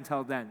doesn't end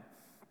until then.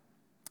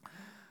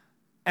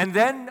 And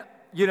then,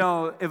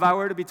 if I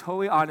were to be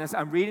totally honest,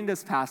 I'm reading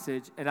this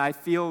passage, and I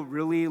feel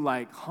really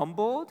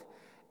humbled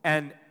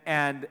and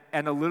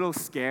a little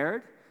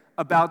scared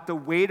about the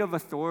weight of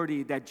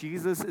authority that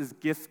Jesus is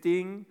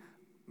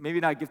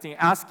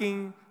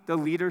asking the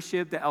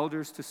leadership, the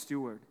elders to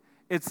steward.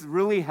 It's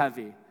really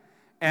heavy.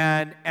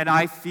 And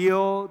I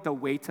feel the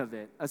weight of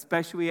it,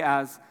 especially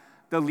as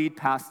the lead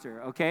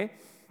pastor, okay?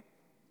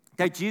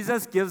 That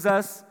Jesus gives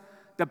us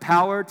the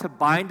power to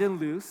bind and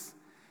loose,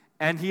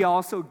 and he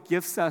also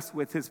gifts us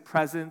with his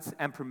presence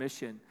and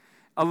permission.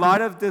 A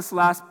lot of this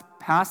last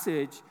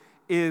passage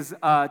is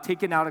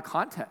taken out of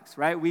context,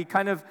 right? We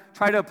kind of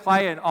try to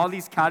apply it in all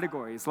these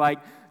categories, like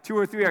 2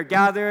 or 3 are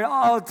gathered.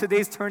 Oh,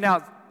 today's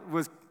turnout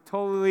was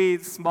totally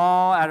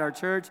small at our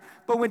church,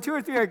 but when 2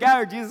 or 3 are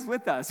gathered, Jesus is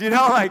with us.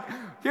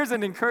 Here's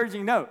an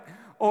encouraging note.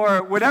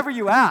 Or whatever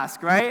you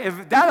ask, right?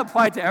 If that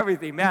applied to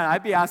everything, man,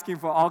 I'd be asking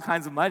for all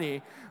kinds of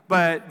money.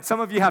 But some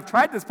of you have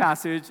tried this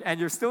passage, and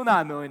you're still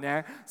not a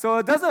millionaire. So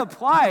it doesn't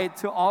apply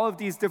to all of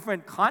these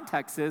different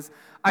contexts.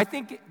 I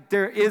think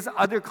there is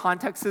other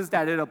contexts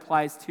that it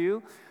applies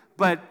to,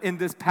 but in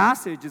this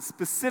passage, it's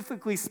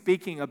specifically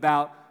speaking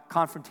about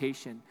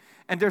confrontation.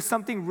 And there's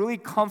something really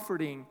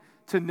comforting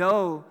to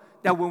know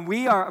that when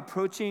we are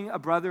approaching a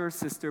brother or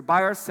sister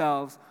by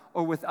ourselves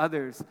or with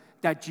others,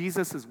 that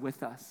Jesus is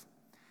with us.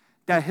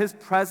 That his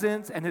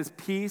presence and his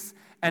peace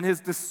and his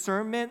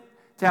discernment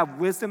to have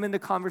wisdom in the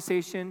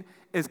conversation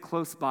is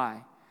close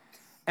by.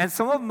 And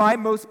some of my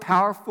most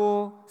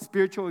powerful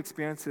spiritual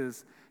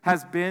experiences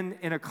has been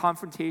in a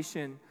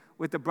confrontation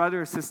with a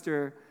brother or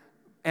sister,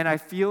 and I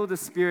feel the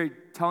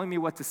Spirit telling me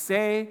what to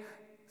say,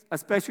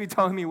 especially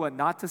telling me what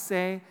not to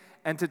say,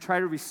 and to try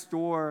to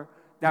restore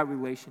that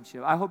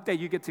relationship. I hope that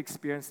you get to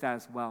experience that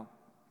as well.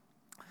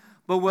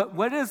 But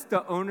what is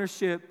the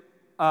ownership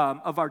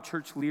of our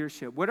church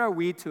leadership? What are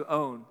we to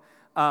own?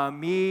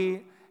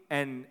 Me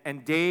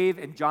and Dave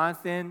and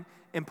Jonathan,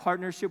 in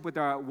partnership with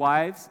our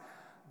wives,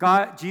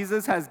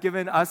 Jesus has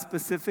given us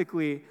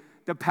specifically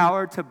the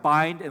power to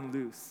bind and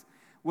loose.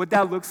 What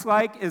that looks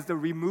like is the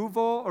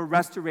removal or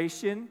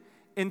restoration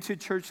into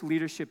church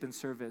leadership and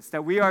service.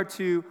 That we are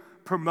to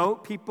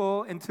promote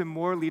people into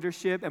more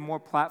leadership and more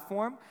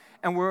platform.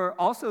 And we're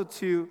also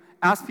to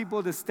ask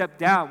people to step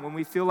down when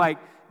we feel like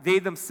they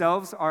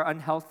themselves are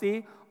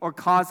unhealthy or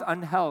cause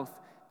unhealth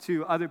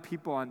to other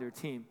people on their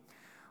team.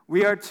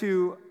 We are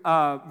to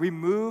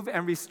remove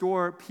and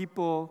restore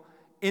people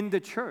in the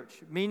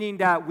church, meaning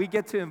that we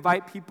get to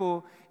invite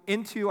people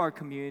into our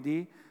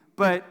community,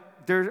 but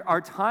there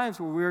are times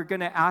where we're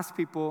going to ask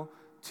people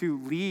to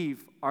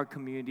leave our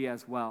community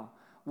as well.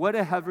 What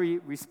a heavy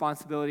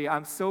responsibility.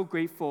 I'm so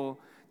grateful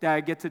that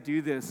I get to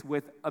do this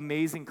with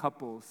amazing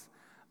couples.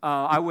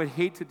 I would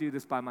hate to do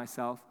this by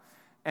myself.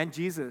 And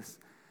Jesus.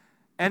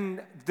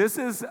 And this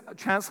is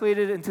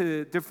translated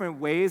into different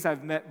ways.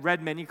 I've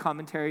read many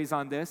commentaries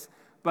on this,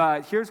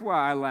 but here's where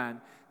I land.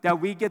 That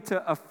we get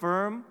to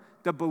affirm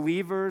the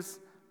believer's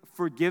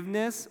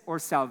forgiveness or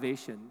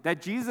salvation.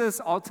 That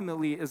Jesus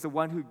ultimately is the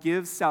one who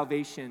gives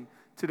salvation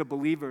to the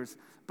believers.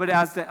 But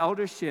as the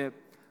eldership,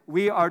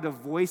 we are the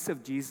voice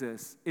of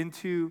Jesus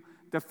into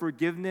the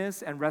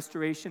forgiveness and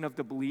restoration of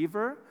the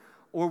believer,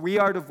 or we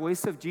are the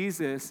voice of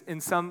Jesus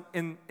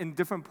in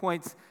different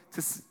points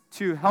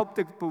to help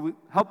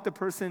the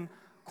person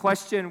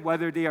question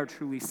whether they are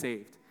truly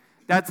saved.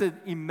 That's an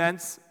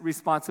immense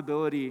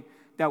responsibility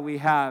that we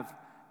have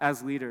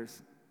as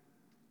leaders.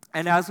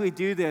 And as we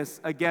do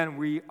this, again,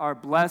 we are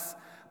blessed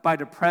by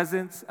the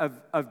presence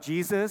of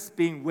Jesus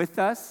being with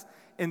us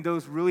in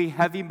those really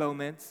heavy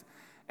moments,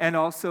 and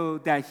also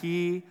that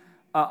He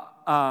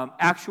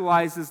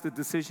actualizes the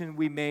decision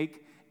we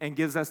make and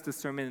gives us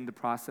discernment in the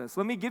process.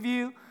 Let me give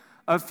you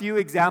a few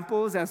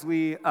examples as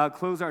we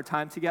close our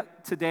time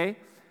today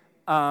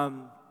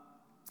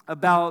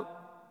about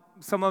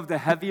some of the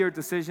heavier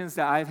decisions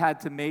that I've had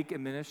to make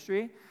in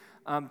ministry.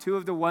 Two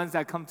of the ones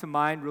that come to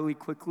mind really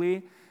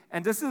quickly,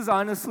 and this is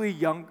honestly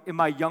in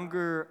my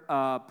younger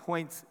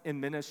points in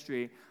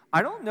ministry.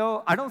 I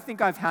don't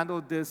think I've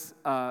handled this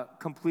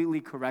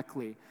completely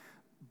correctly,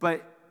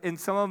 but in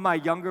some of my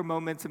younger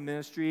moments in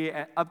ministry,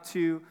 up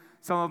to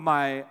some of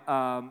my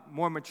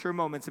more mature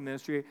moments in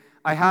ministry,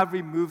 I have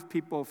removed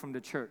people from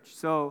the church.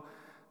 So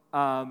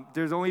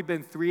there's only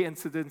been 3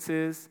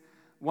 incidences.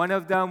 One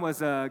of them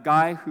was a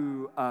guy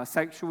who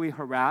sexually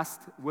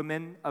harassed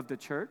women of the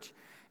church,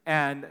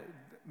 and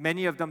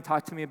many of them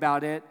talked to me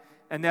about it.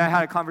 And then I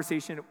had a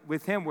conversation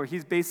with him where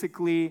he's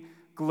basically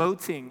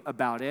gloating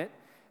about it.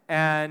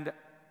 And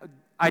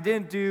I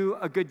didn't do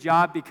a good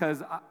job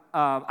because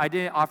I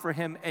didn't offer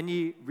him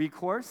any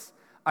recourse.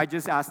 I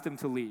just asked him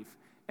to leave.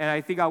 And I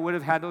think I would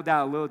have handled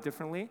that a little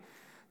differently.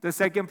 The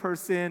second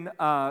person,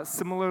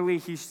 similarly,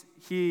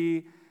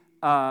 he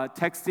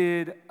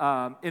texted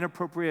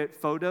inappropriate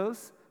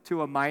photos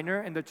to a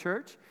minor in the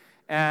church.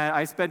 And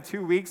I spent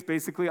 2 weeks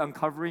basically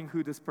uncovering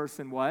who this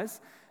person was.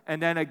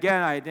 And then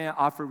again, I didn't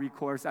offer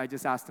recourse. I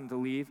just asked him to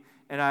leave.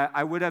 And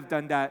I would have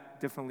done that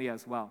differently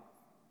as well.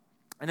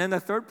 And then the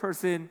third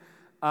person,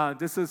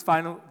 this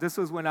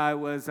was when I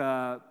was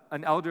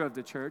an elder of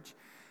the church.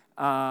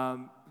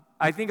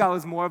 I think I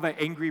was more of an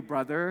angry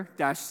brother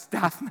 /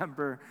 staff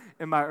member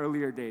in my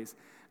earlier days.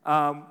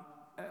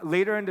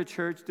 Later in the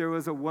church, there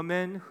was a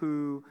woman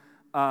who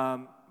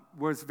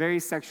was very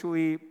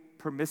sexually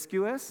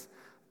promiscuous,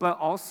 but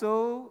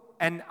also,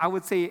 and I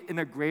would say in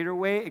a greater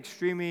way,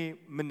 extremely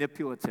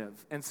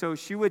manipulative. And so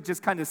she would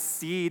just kind of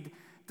seed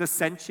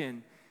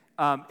dissension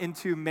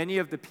into many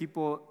of the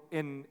people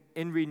in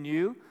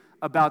Renew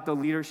about the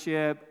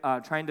leadership,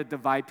 trying to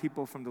divide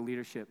people from the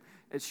leadership.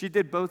 She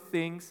did both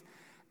things,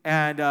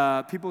 and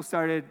people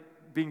started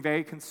being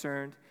very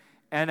concerned.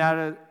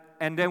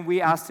 And then we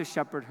asked to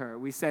shepherd her.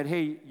 We said,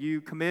 hey, you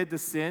committed the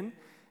sin,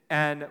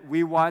 and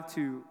we want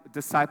to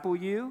disciple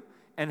you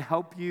and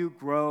help you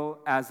grow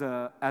as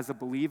a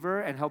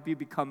believer and help you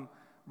become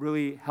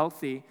really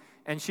healthy.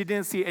 And she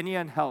didn't see any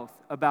unhealth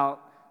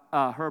about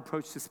her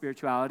approach to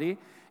spirituality.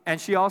 And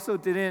she also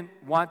didn't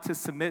want to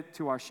submit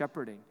to our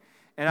shepherding.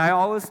 And I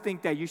always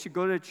think that you should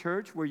go to a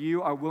church where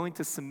you are willing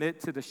to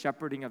submit to the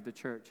shepherding of the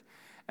church.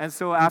 And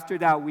so after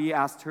that, we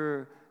asked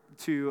her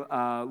to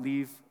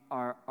leave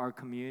our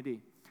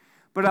community.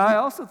 But I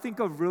also think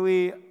of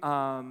really,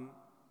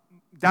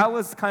 that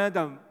was kind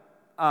of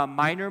the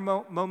minor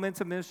moments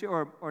of ministry,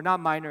 or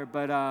not minor,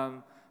 but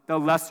the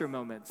lesser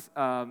moments,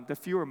 the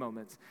fewer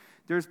moments.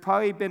 There's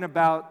probably been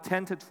about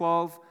 10 to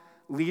 12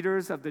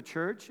 leaders of the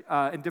church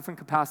in different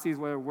capacities,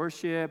 whether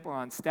worship or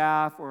on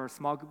staff or a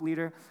small group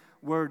leader,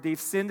 where they've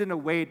sinned in a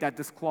way that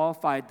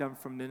disqualified them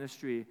from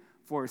ministry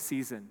for a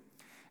season.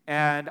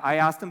 And I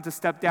asked them to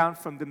step down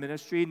from the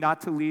ministry,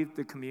 not to leave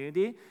the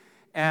community.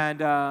 And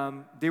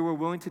they were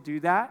willing to do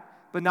that.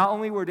 But not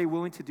only were they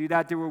willing to do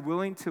that, they were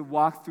willing to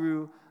walk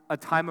through a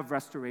time of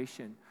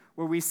restoration,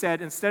 where we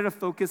said, instead of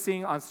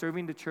focusing on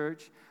serving the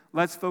church,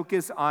 let's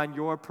focus on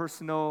your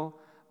personal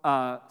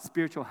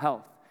spiritual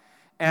health.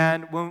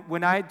 And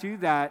when I do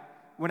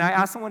that, when I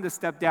ask someone to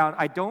step down,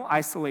 I don't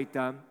isolate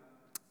them.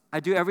 I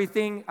do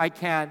everything I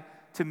can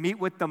to meet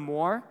with them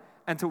more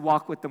and to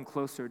walk with them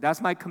closer. That's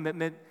my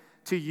commitment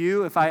to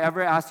you. If I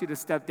ever ask you to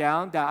step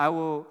down, that I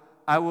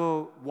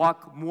will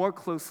walk more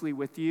closely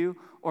with you,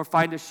 or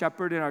find a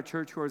shepherd in our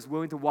church who is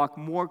willing to walk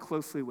more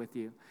closely with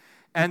you.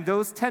 And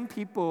those 10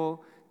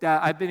 people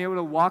that I've been able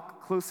to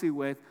walk closely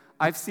with,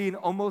 I've seen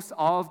almost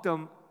all of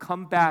them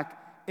come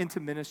back into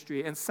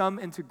ministry, and some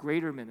into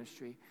greater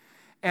ministry.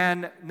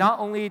 And not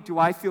only do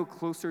I feel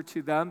closer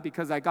to them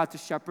because I got to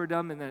shepherd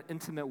them in an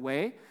intimate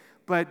way,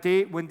 but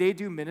when they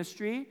do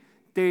ministry,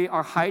 they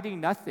are hiding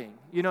nothing.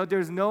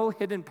 There's no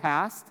hidden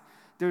past.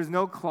 There's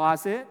no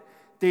closet.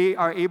 They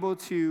are able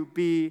to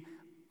be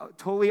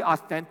totally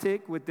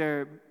authentic with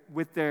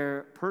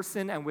their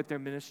person and with their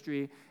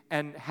ministry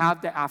and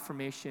have the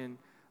affirmation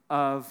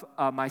of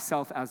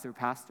myself as their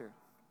pastor.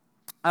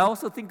 I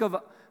also think of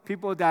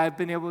people that have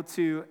been able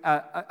to,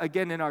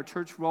 again, in our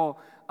church role,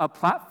 a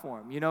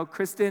platform.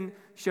 Kristen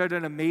shared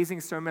an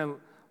amazing sermon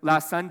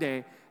last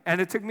Sunday, and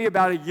it took me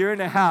about 1.5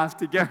 years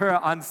to get her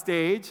on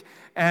stage,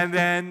 and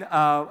then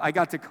I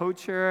got to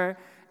coach her,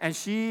 and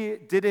she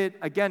did it,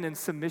 again, in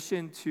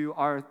submission to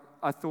our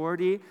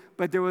authority,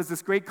 but there was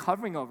this great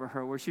covering over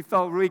her where she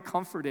felt really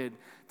comforted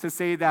to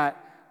say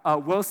that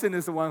Wilson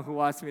is the one who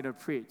wants me to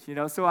preach.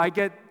 So I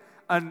get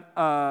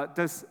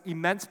this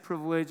immense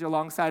privilege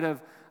alongside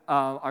of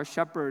our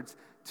shepherds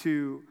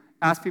to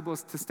ask people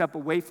to step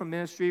away from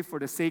ministry for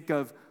the sake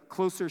of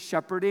closer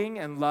shepherding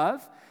and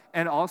love,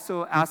 and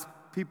also ask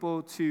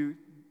people to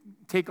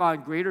take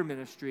on greater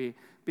ministry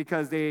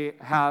because they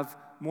have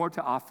more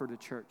to offer the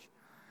church.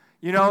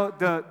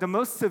 The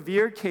most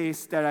severe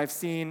case that I've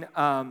seen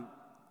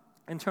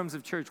in terms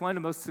of church, one of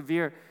the most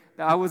severe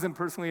that I wasn't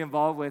personally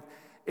involved with,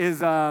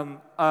 is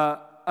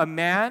a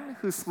man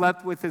who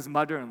slept with his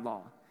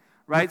mother-in-law,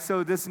 right?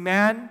 So this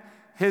man,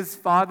 his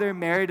father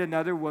married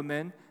another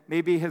woman,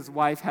 maybe his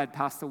wife had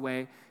passed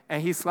away,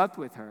 and he slept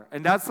with her.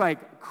 And that's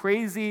like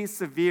crazy,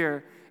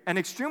 severe, and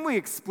extremely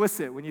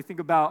explicit when you think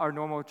about our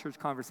normal church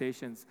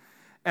conversations.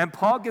 And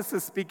Paul gets to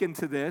speak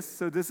into this.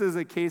 So this is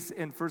a case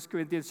in 1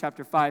 Corinthians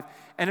chapter 5.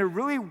 And it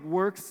really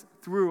works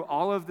through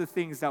all of the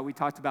things that we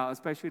talked about,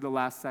 especially the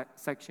last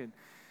section.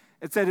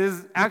 It said, it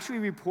is actually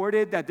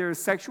reported that there is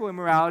sexual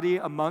immorality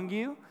among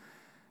you,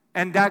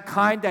 and that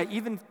kind that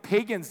even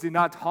pagans do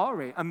not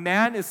tolerate. A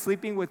man is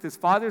sleeping with his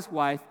father's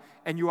wife,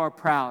 and you are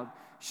proud.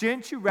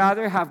 Shouldn't you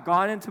rather have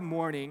gone into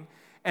mourning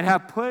and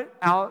have put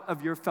out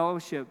of your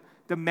fellowship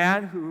the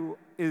man who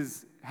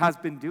has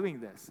been doing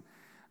this?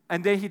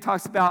 And then he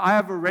talks about, I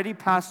have already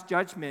passed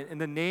judgment in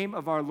the name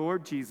of our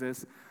Lord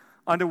Jesus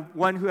on the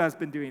one who has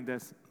been doing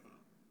this.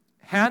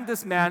 Hand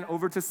this man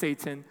over to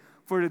Satan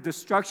for the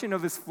destruction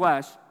of his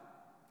flesh,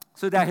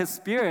 so that his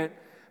spirit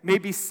may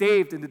be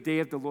saved in the day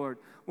of the Lord.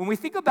 When we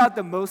think about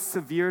the most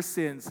severe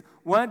sins,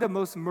 one of the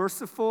most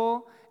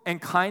merciful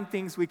and kind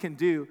things we can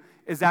do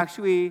is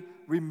actually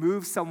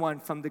remove someone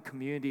from the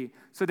community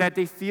so that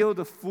they feel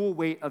the full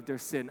weight of their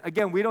sin.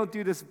 Again, we don't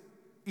do this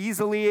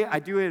easily. I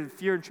do it in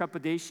fear and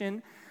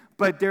trepidation.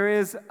 But there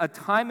is a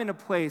time and a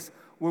place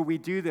where we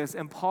do this,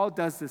 and Paul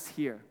does this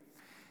here.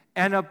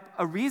 And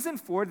a reason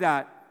for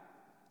that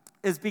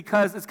is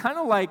because it's kind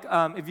of like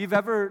if you've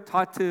ever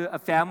talked to a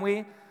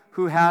family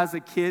who has a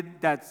kid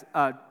that's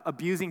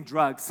abusing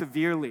drugs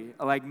severely,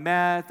 like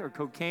meth or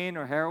cocaine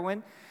or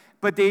heroin,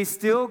 but they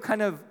still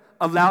kind of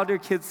allow their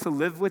kids to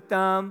live with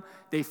them.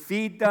 They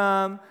feed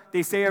them.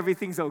 They say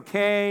everything's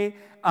okay.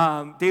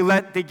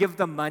 They give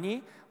them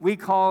money. We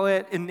call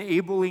it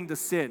enabling the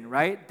sin,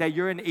 right? That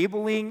you're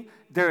enabling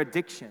their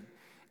addiction.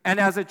 And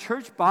as a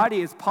church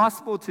body, it's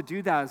possible to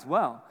do that as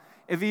well.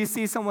 If you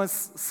see someone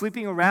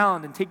sleeping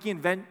around and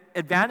taking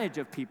advantage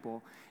of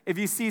people, if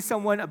you see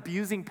someone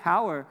abusing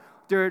power,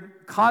 they're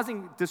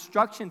causing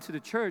destruction to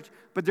the church,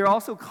 but they're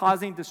also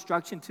causing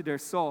destruction to their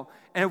soul.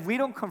 And if we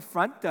don't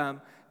confront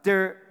them,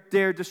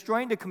 they're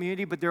destroying the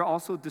community, but they're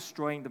also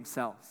destroying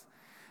themselves.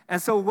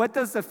 And so what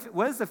is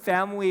the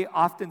family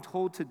often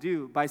told to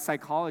do by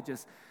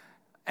psychologists?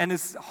 And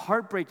it's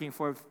heartbreaking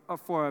for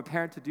a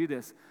parent to do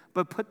this,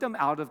 but put them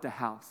out of the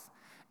house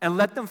and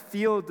let them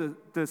feel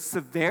the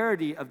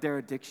severity of their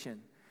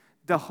addiction,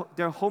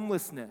 their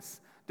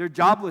homelessness, their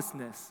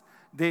joblessness.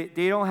 They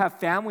don't have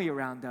family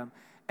around them.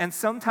 And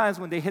sometimes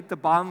when they hit the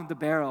bottom of the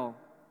barrel,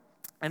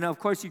 and of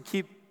course you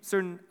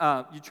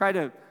try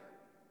to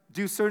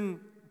do certain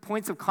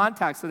points of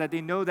contact so that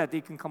they know that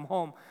they can come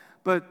home.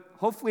 But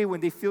hopefully when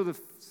they feel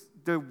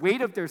the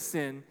weight of their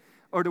sin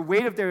or the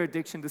weight of their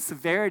addiction, the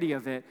severity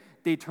of it,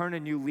 they turn a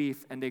new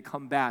leaf and they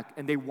come back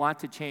and they want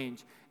to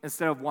change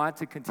instead of want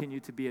to continue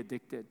to be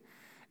addicted.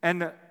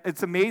 And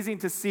it's amazing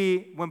to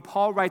see when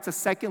Paul writes a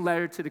second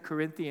letter to the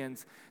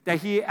Corinthians that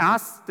he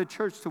asks the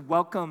church to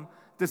welcome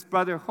this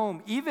brother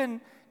home,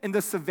 even in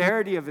the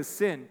severity of his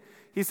sin.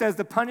 He says,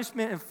 the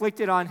punishment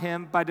inflicted on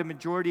him by the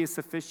majority is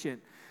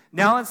sufficient.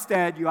 Now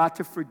instead, you ought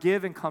to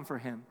forgive and comfort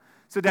him,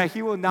 so that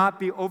he will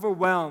not be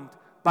overwhelmed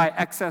by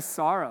excessive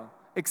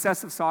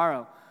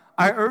sorrow.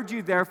 I urge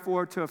you,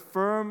 therefore, to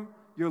affirm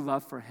your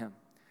love for him.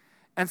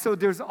 And so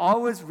there's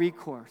always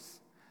recourse.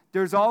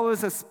 There's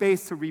always a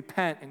space to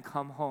repent and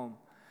come home.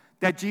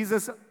 That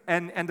Jesus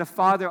and the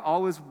Father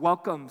always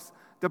welcomes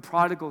the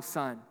prodigal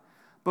son.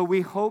 But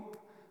we hope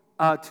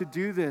to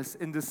do this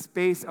in the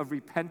space of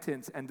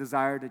repentance and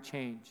desire to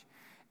change.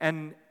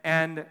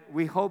 And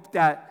we hope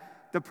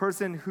that the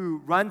person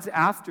who runs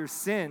after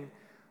sin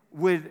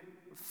would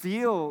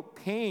feel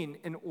pain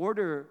in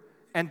order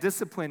and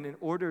discipline in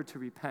order to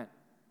repent.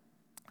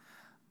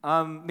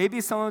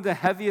 Maybe some of the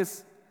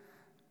heaviest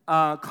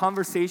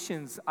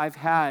conversations I've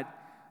had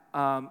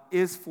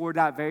is for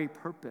that very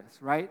purpose,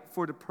 right?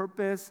 For the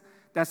purpose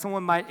that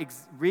someone might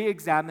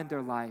re-examine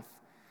their life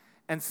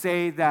and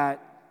say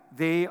that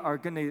they are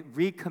going to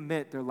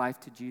recommit their life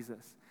to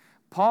Jesus.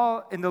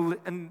 Paul, in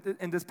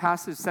this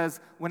passage, says,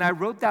 when I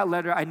wrote that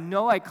letter, I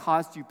know I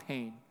caused you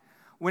pain.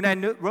 When I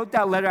wrote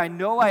that letter, I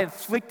know I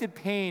inflicted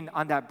pain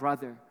on that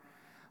brother.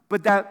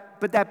 But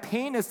that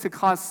pain is to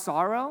cause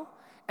sorrow,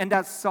 and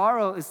that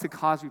sorrow is to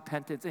cause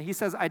repentance. And he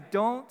says, I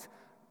don't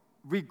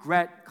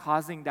regret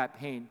causing that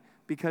pain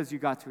because you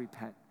got to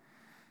repent.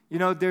 You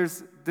know,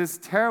 there's this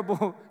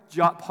terrible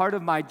part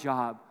of my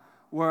job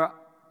where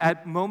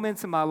at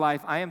moments in my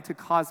life, I am to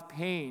cause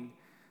pain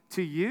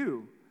to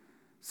you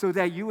so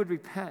that you would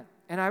repent.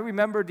 And I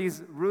remember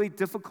these really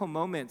difficult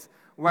moments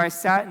where I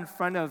sat in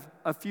front of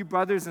a few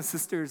brothers and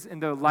sisters in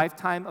the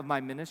lifetime of my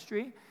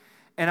ministry,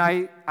 and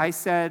I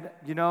said,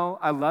 you know,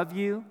 I love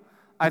you.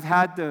 I've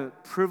had the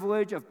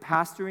privilege of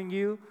pastoring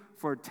you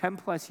for 10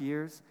 plus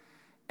years,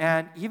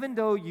 and even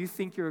though you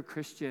think you're a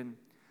Christian,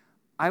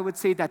 I would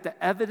say that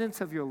the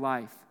evidence of your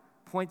life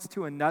points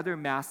to another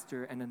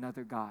master and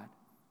another God.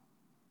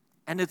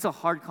 And it's a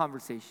hard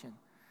conversation.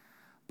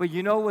 But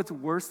you know what's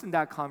worse than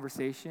that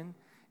conversation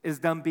is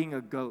them being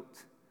a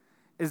goat,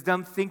 is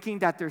them thinking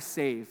that they're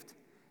saved,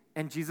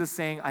 and Jesus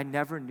saying, I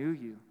never knew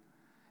you.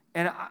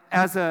 And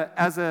as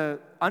a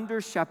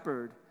under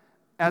shepherd,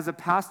 as a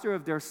pastor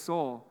of their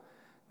soul,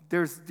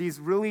 there's these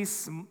really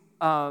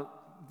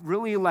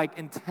like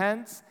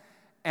intense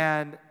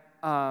and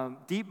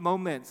deep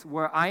moments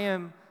where I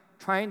am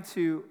trying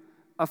to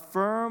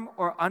affirm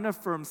or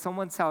unaffirm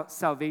someone's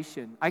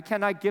salvation. I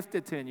cannot gift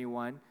it to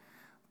anyone,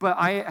 but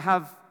I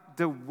have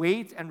the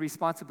weight and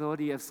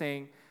responsibility of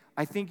saying,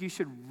 I think you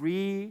should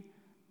rethink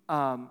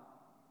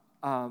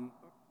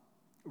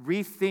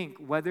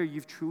whether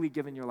you've truly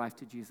given your life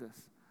to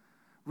Jesus.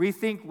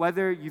 Rethink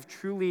whether you've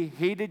truly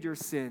hated your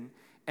sin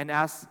and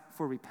asked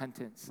for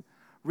repentance.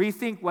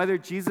 Rethink whether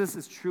Jesus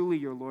is truly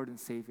your Lord and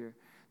Savior.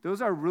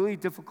 Those are really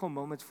difficult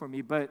moments for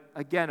me, but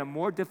again, a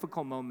more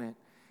difficult moment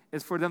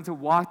is for them to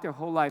walk their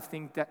whole life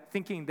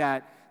thinking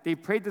that they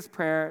prayed this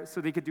prayer so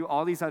they could do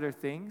all these other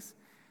things,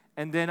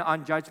 and then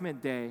on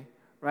Judgment Day,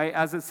 right,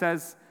 as it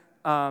says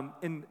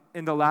in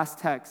the last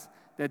text,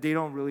 that they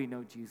don't really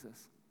know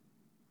Jesus.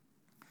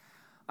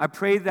 I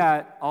pray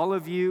that all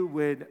of you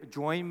would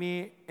join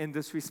me in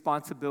this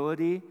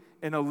responsibility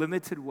in a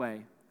limited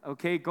way,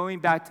 okay? Going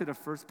back to the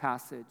first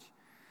passage,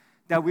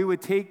 that we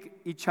would take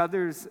each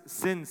other's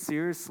sin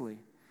seriously,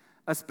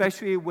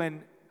 especially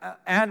when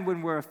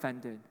we're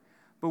offended.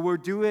 But we'll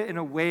do it in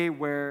a way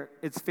where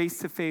it's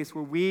face-to-face,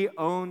 where we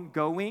own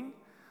going,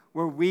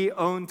 where we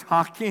own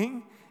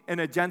talking in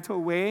a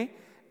gentle way,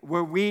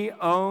 where we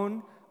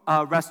own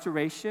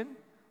restoration,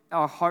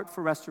 our heart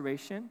for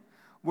restoration,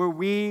 where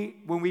we,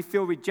 when we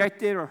feel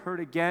rejected or hurt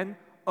again,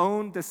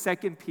 own the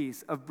second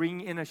piece of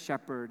bringing in a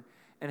shepherd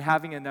and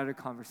having another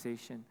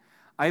conversation.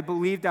 I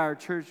believe that our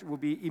church will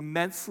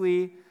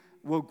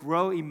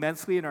grow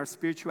immensely in our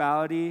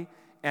spirituality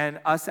and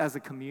us as a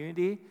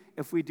community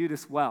if we do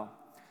this well.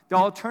 The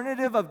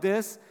alternative of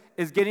this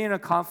is getting in a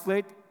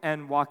conflict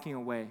and walking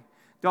away.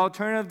 The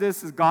alternative of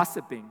this is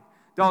gossiping.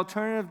 The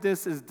alternative of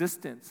this is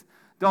distance.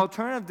 The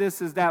alternative of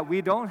this is that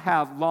we don't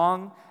have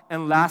long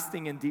and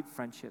lasting and deep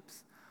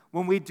friendships.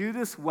 When we do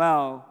this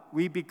well,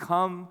 we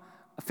become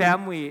a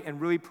family in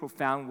really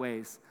profound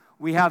ways.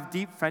 We have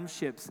deep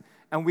friendships,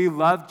 and we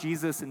love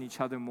Jesus and each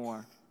other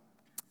more.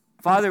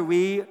 Father,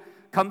 we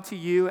come to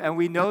you, and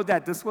we know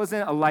that this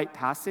wasn't a light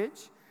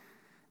passage,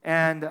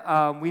 and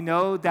we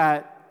know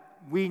that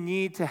we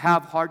need to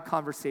have hard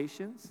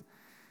conversations.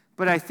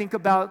 But I think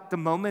about the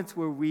moments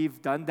where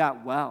we've done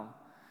that well.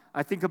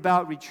 I think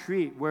about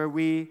retreat, where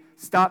we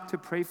stopped to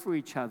pray for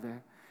each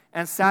other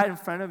and sat in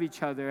front of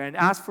each other and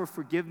asked for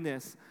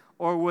forgiveness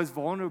or was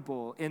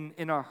vulnerable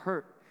in our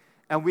hurt.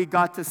 And we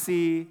got to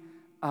see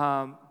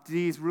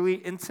these really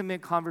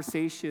intimate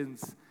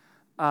conversations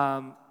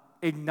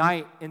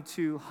ignite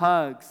into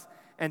hugs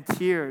and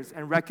tears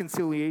and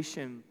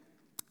reconciliation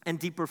and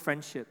deeper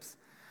friendships.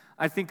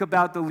 I think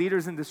about the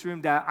leaders in this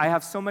room that I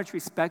have so much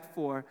respect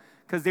for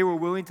because they were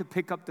willing to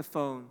pick up the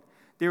phone.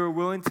 They were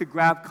willing to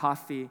grab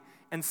coffee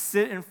and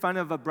sit in front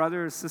of a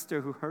brother or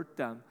sister who hurt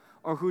them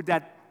or who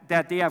that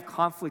they have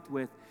conflict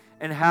with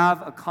and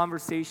have a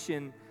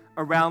conversation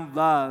around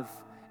love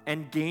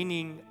and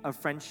gaining a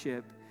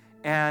friendship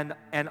and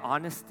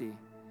honesty.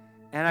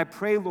 And I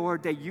pray,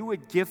 Lord, that you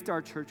would gift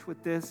our church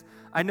with this.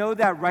 I know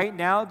that right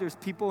now there's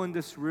people in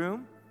this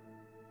room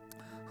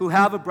who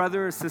have a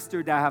brother or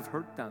sister that have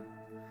hurt them.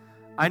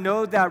 I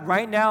know that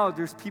right now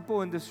there's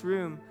people in this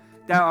room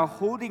that are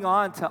holding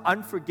on to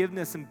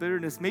unforgiveness and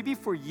bitterness, maybe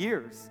for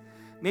years,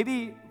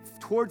 maybe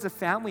towards a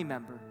family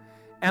member.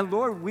 And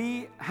Lord,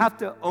 we have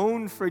to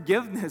own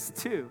forgiveness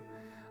too.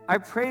 I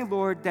pray,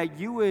 Lord, that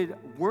you would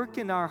work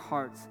in our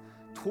hearts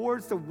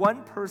towards the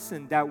one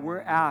person that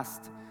we're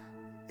asked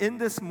in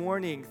this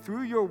morning,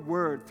 through your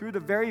word, through the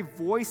very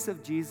voice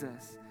of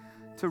Jesus,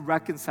 to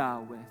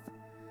reconcile with.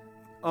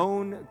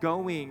 own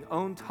going,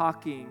 own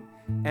talking,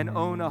 and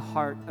own a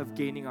heart of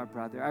gaining our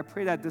brother. I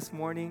pray that this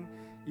morning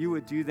you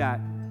would do that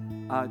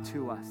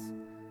to us.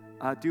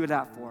 Do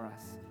that for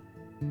us.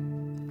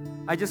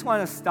 I just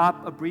want to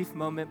stop a brief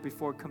moment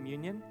before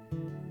communion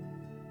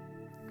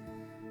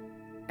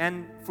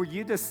and for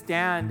you to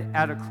stand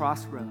at a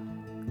crossroad.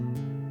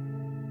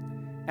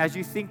 As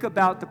you think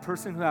about the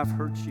person who have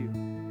hurt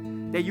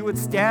you, that you would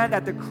stand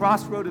at the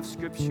crossroad of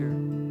Scripture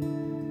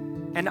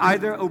and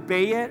either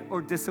obey it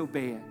or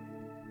disobey it.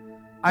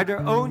 Either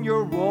own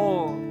your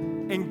role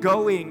in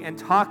going and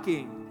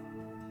talking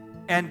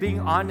and being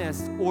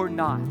honest or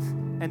not,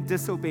 and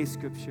disobey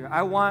Scripture.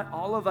 I want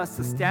all of us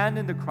to stand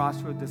in the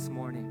crossroad this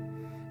morning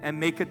and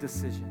make a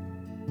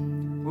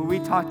decision where we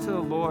talk to the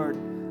Lord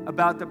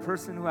about the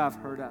person who have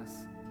hurt us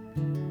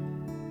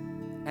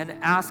and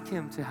ask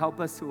Him to help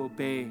us to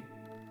obey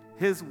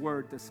His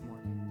word this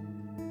morning.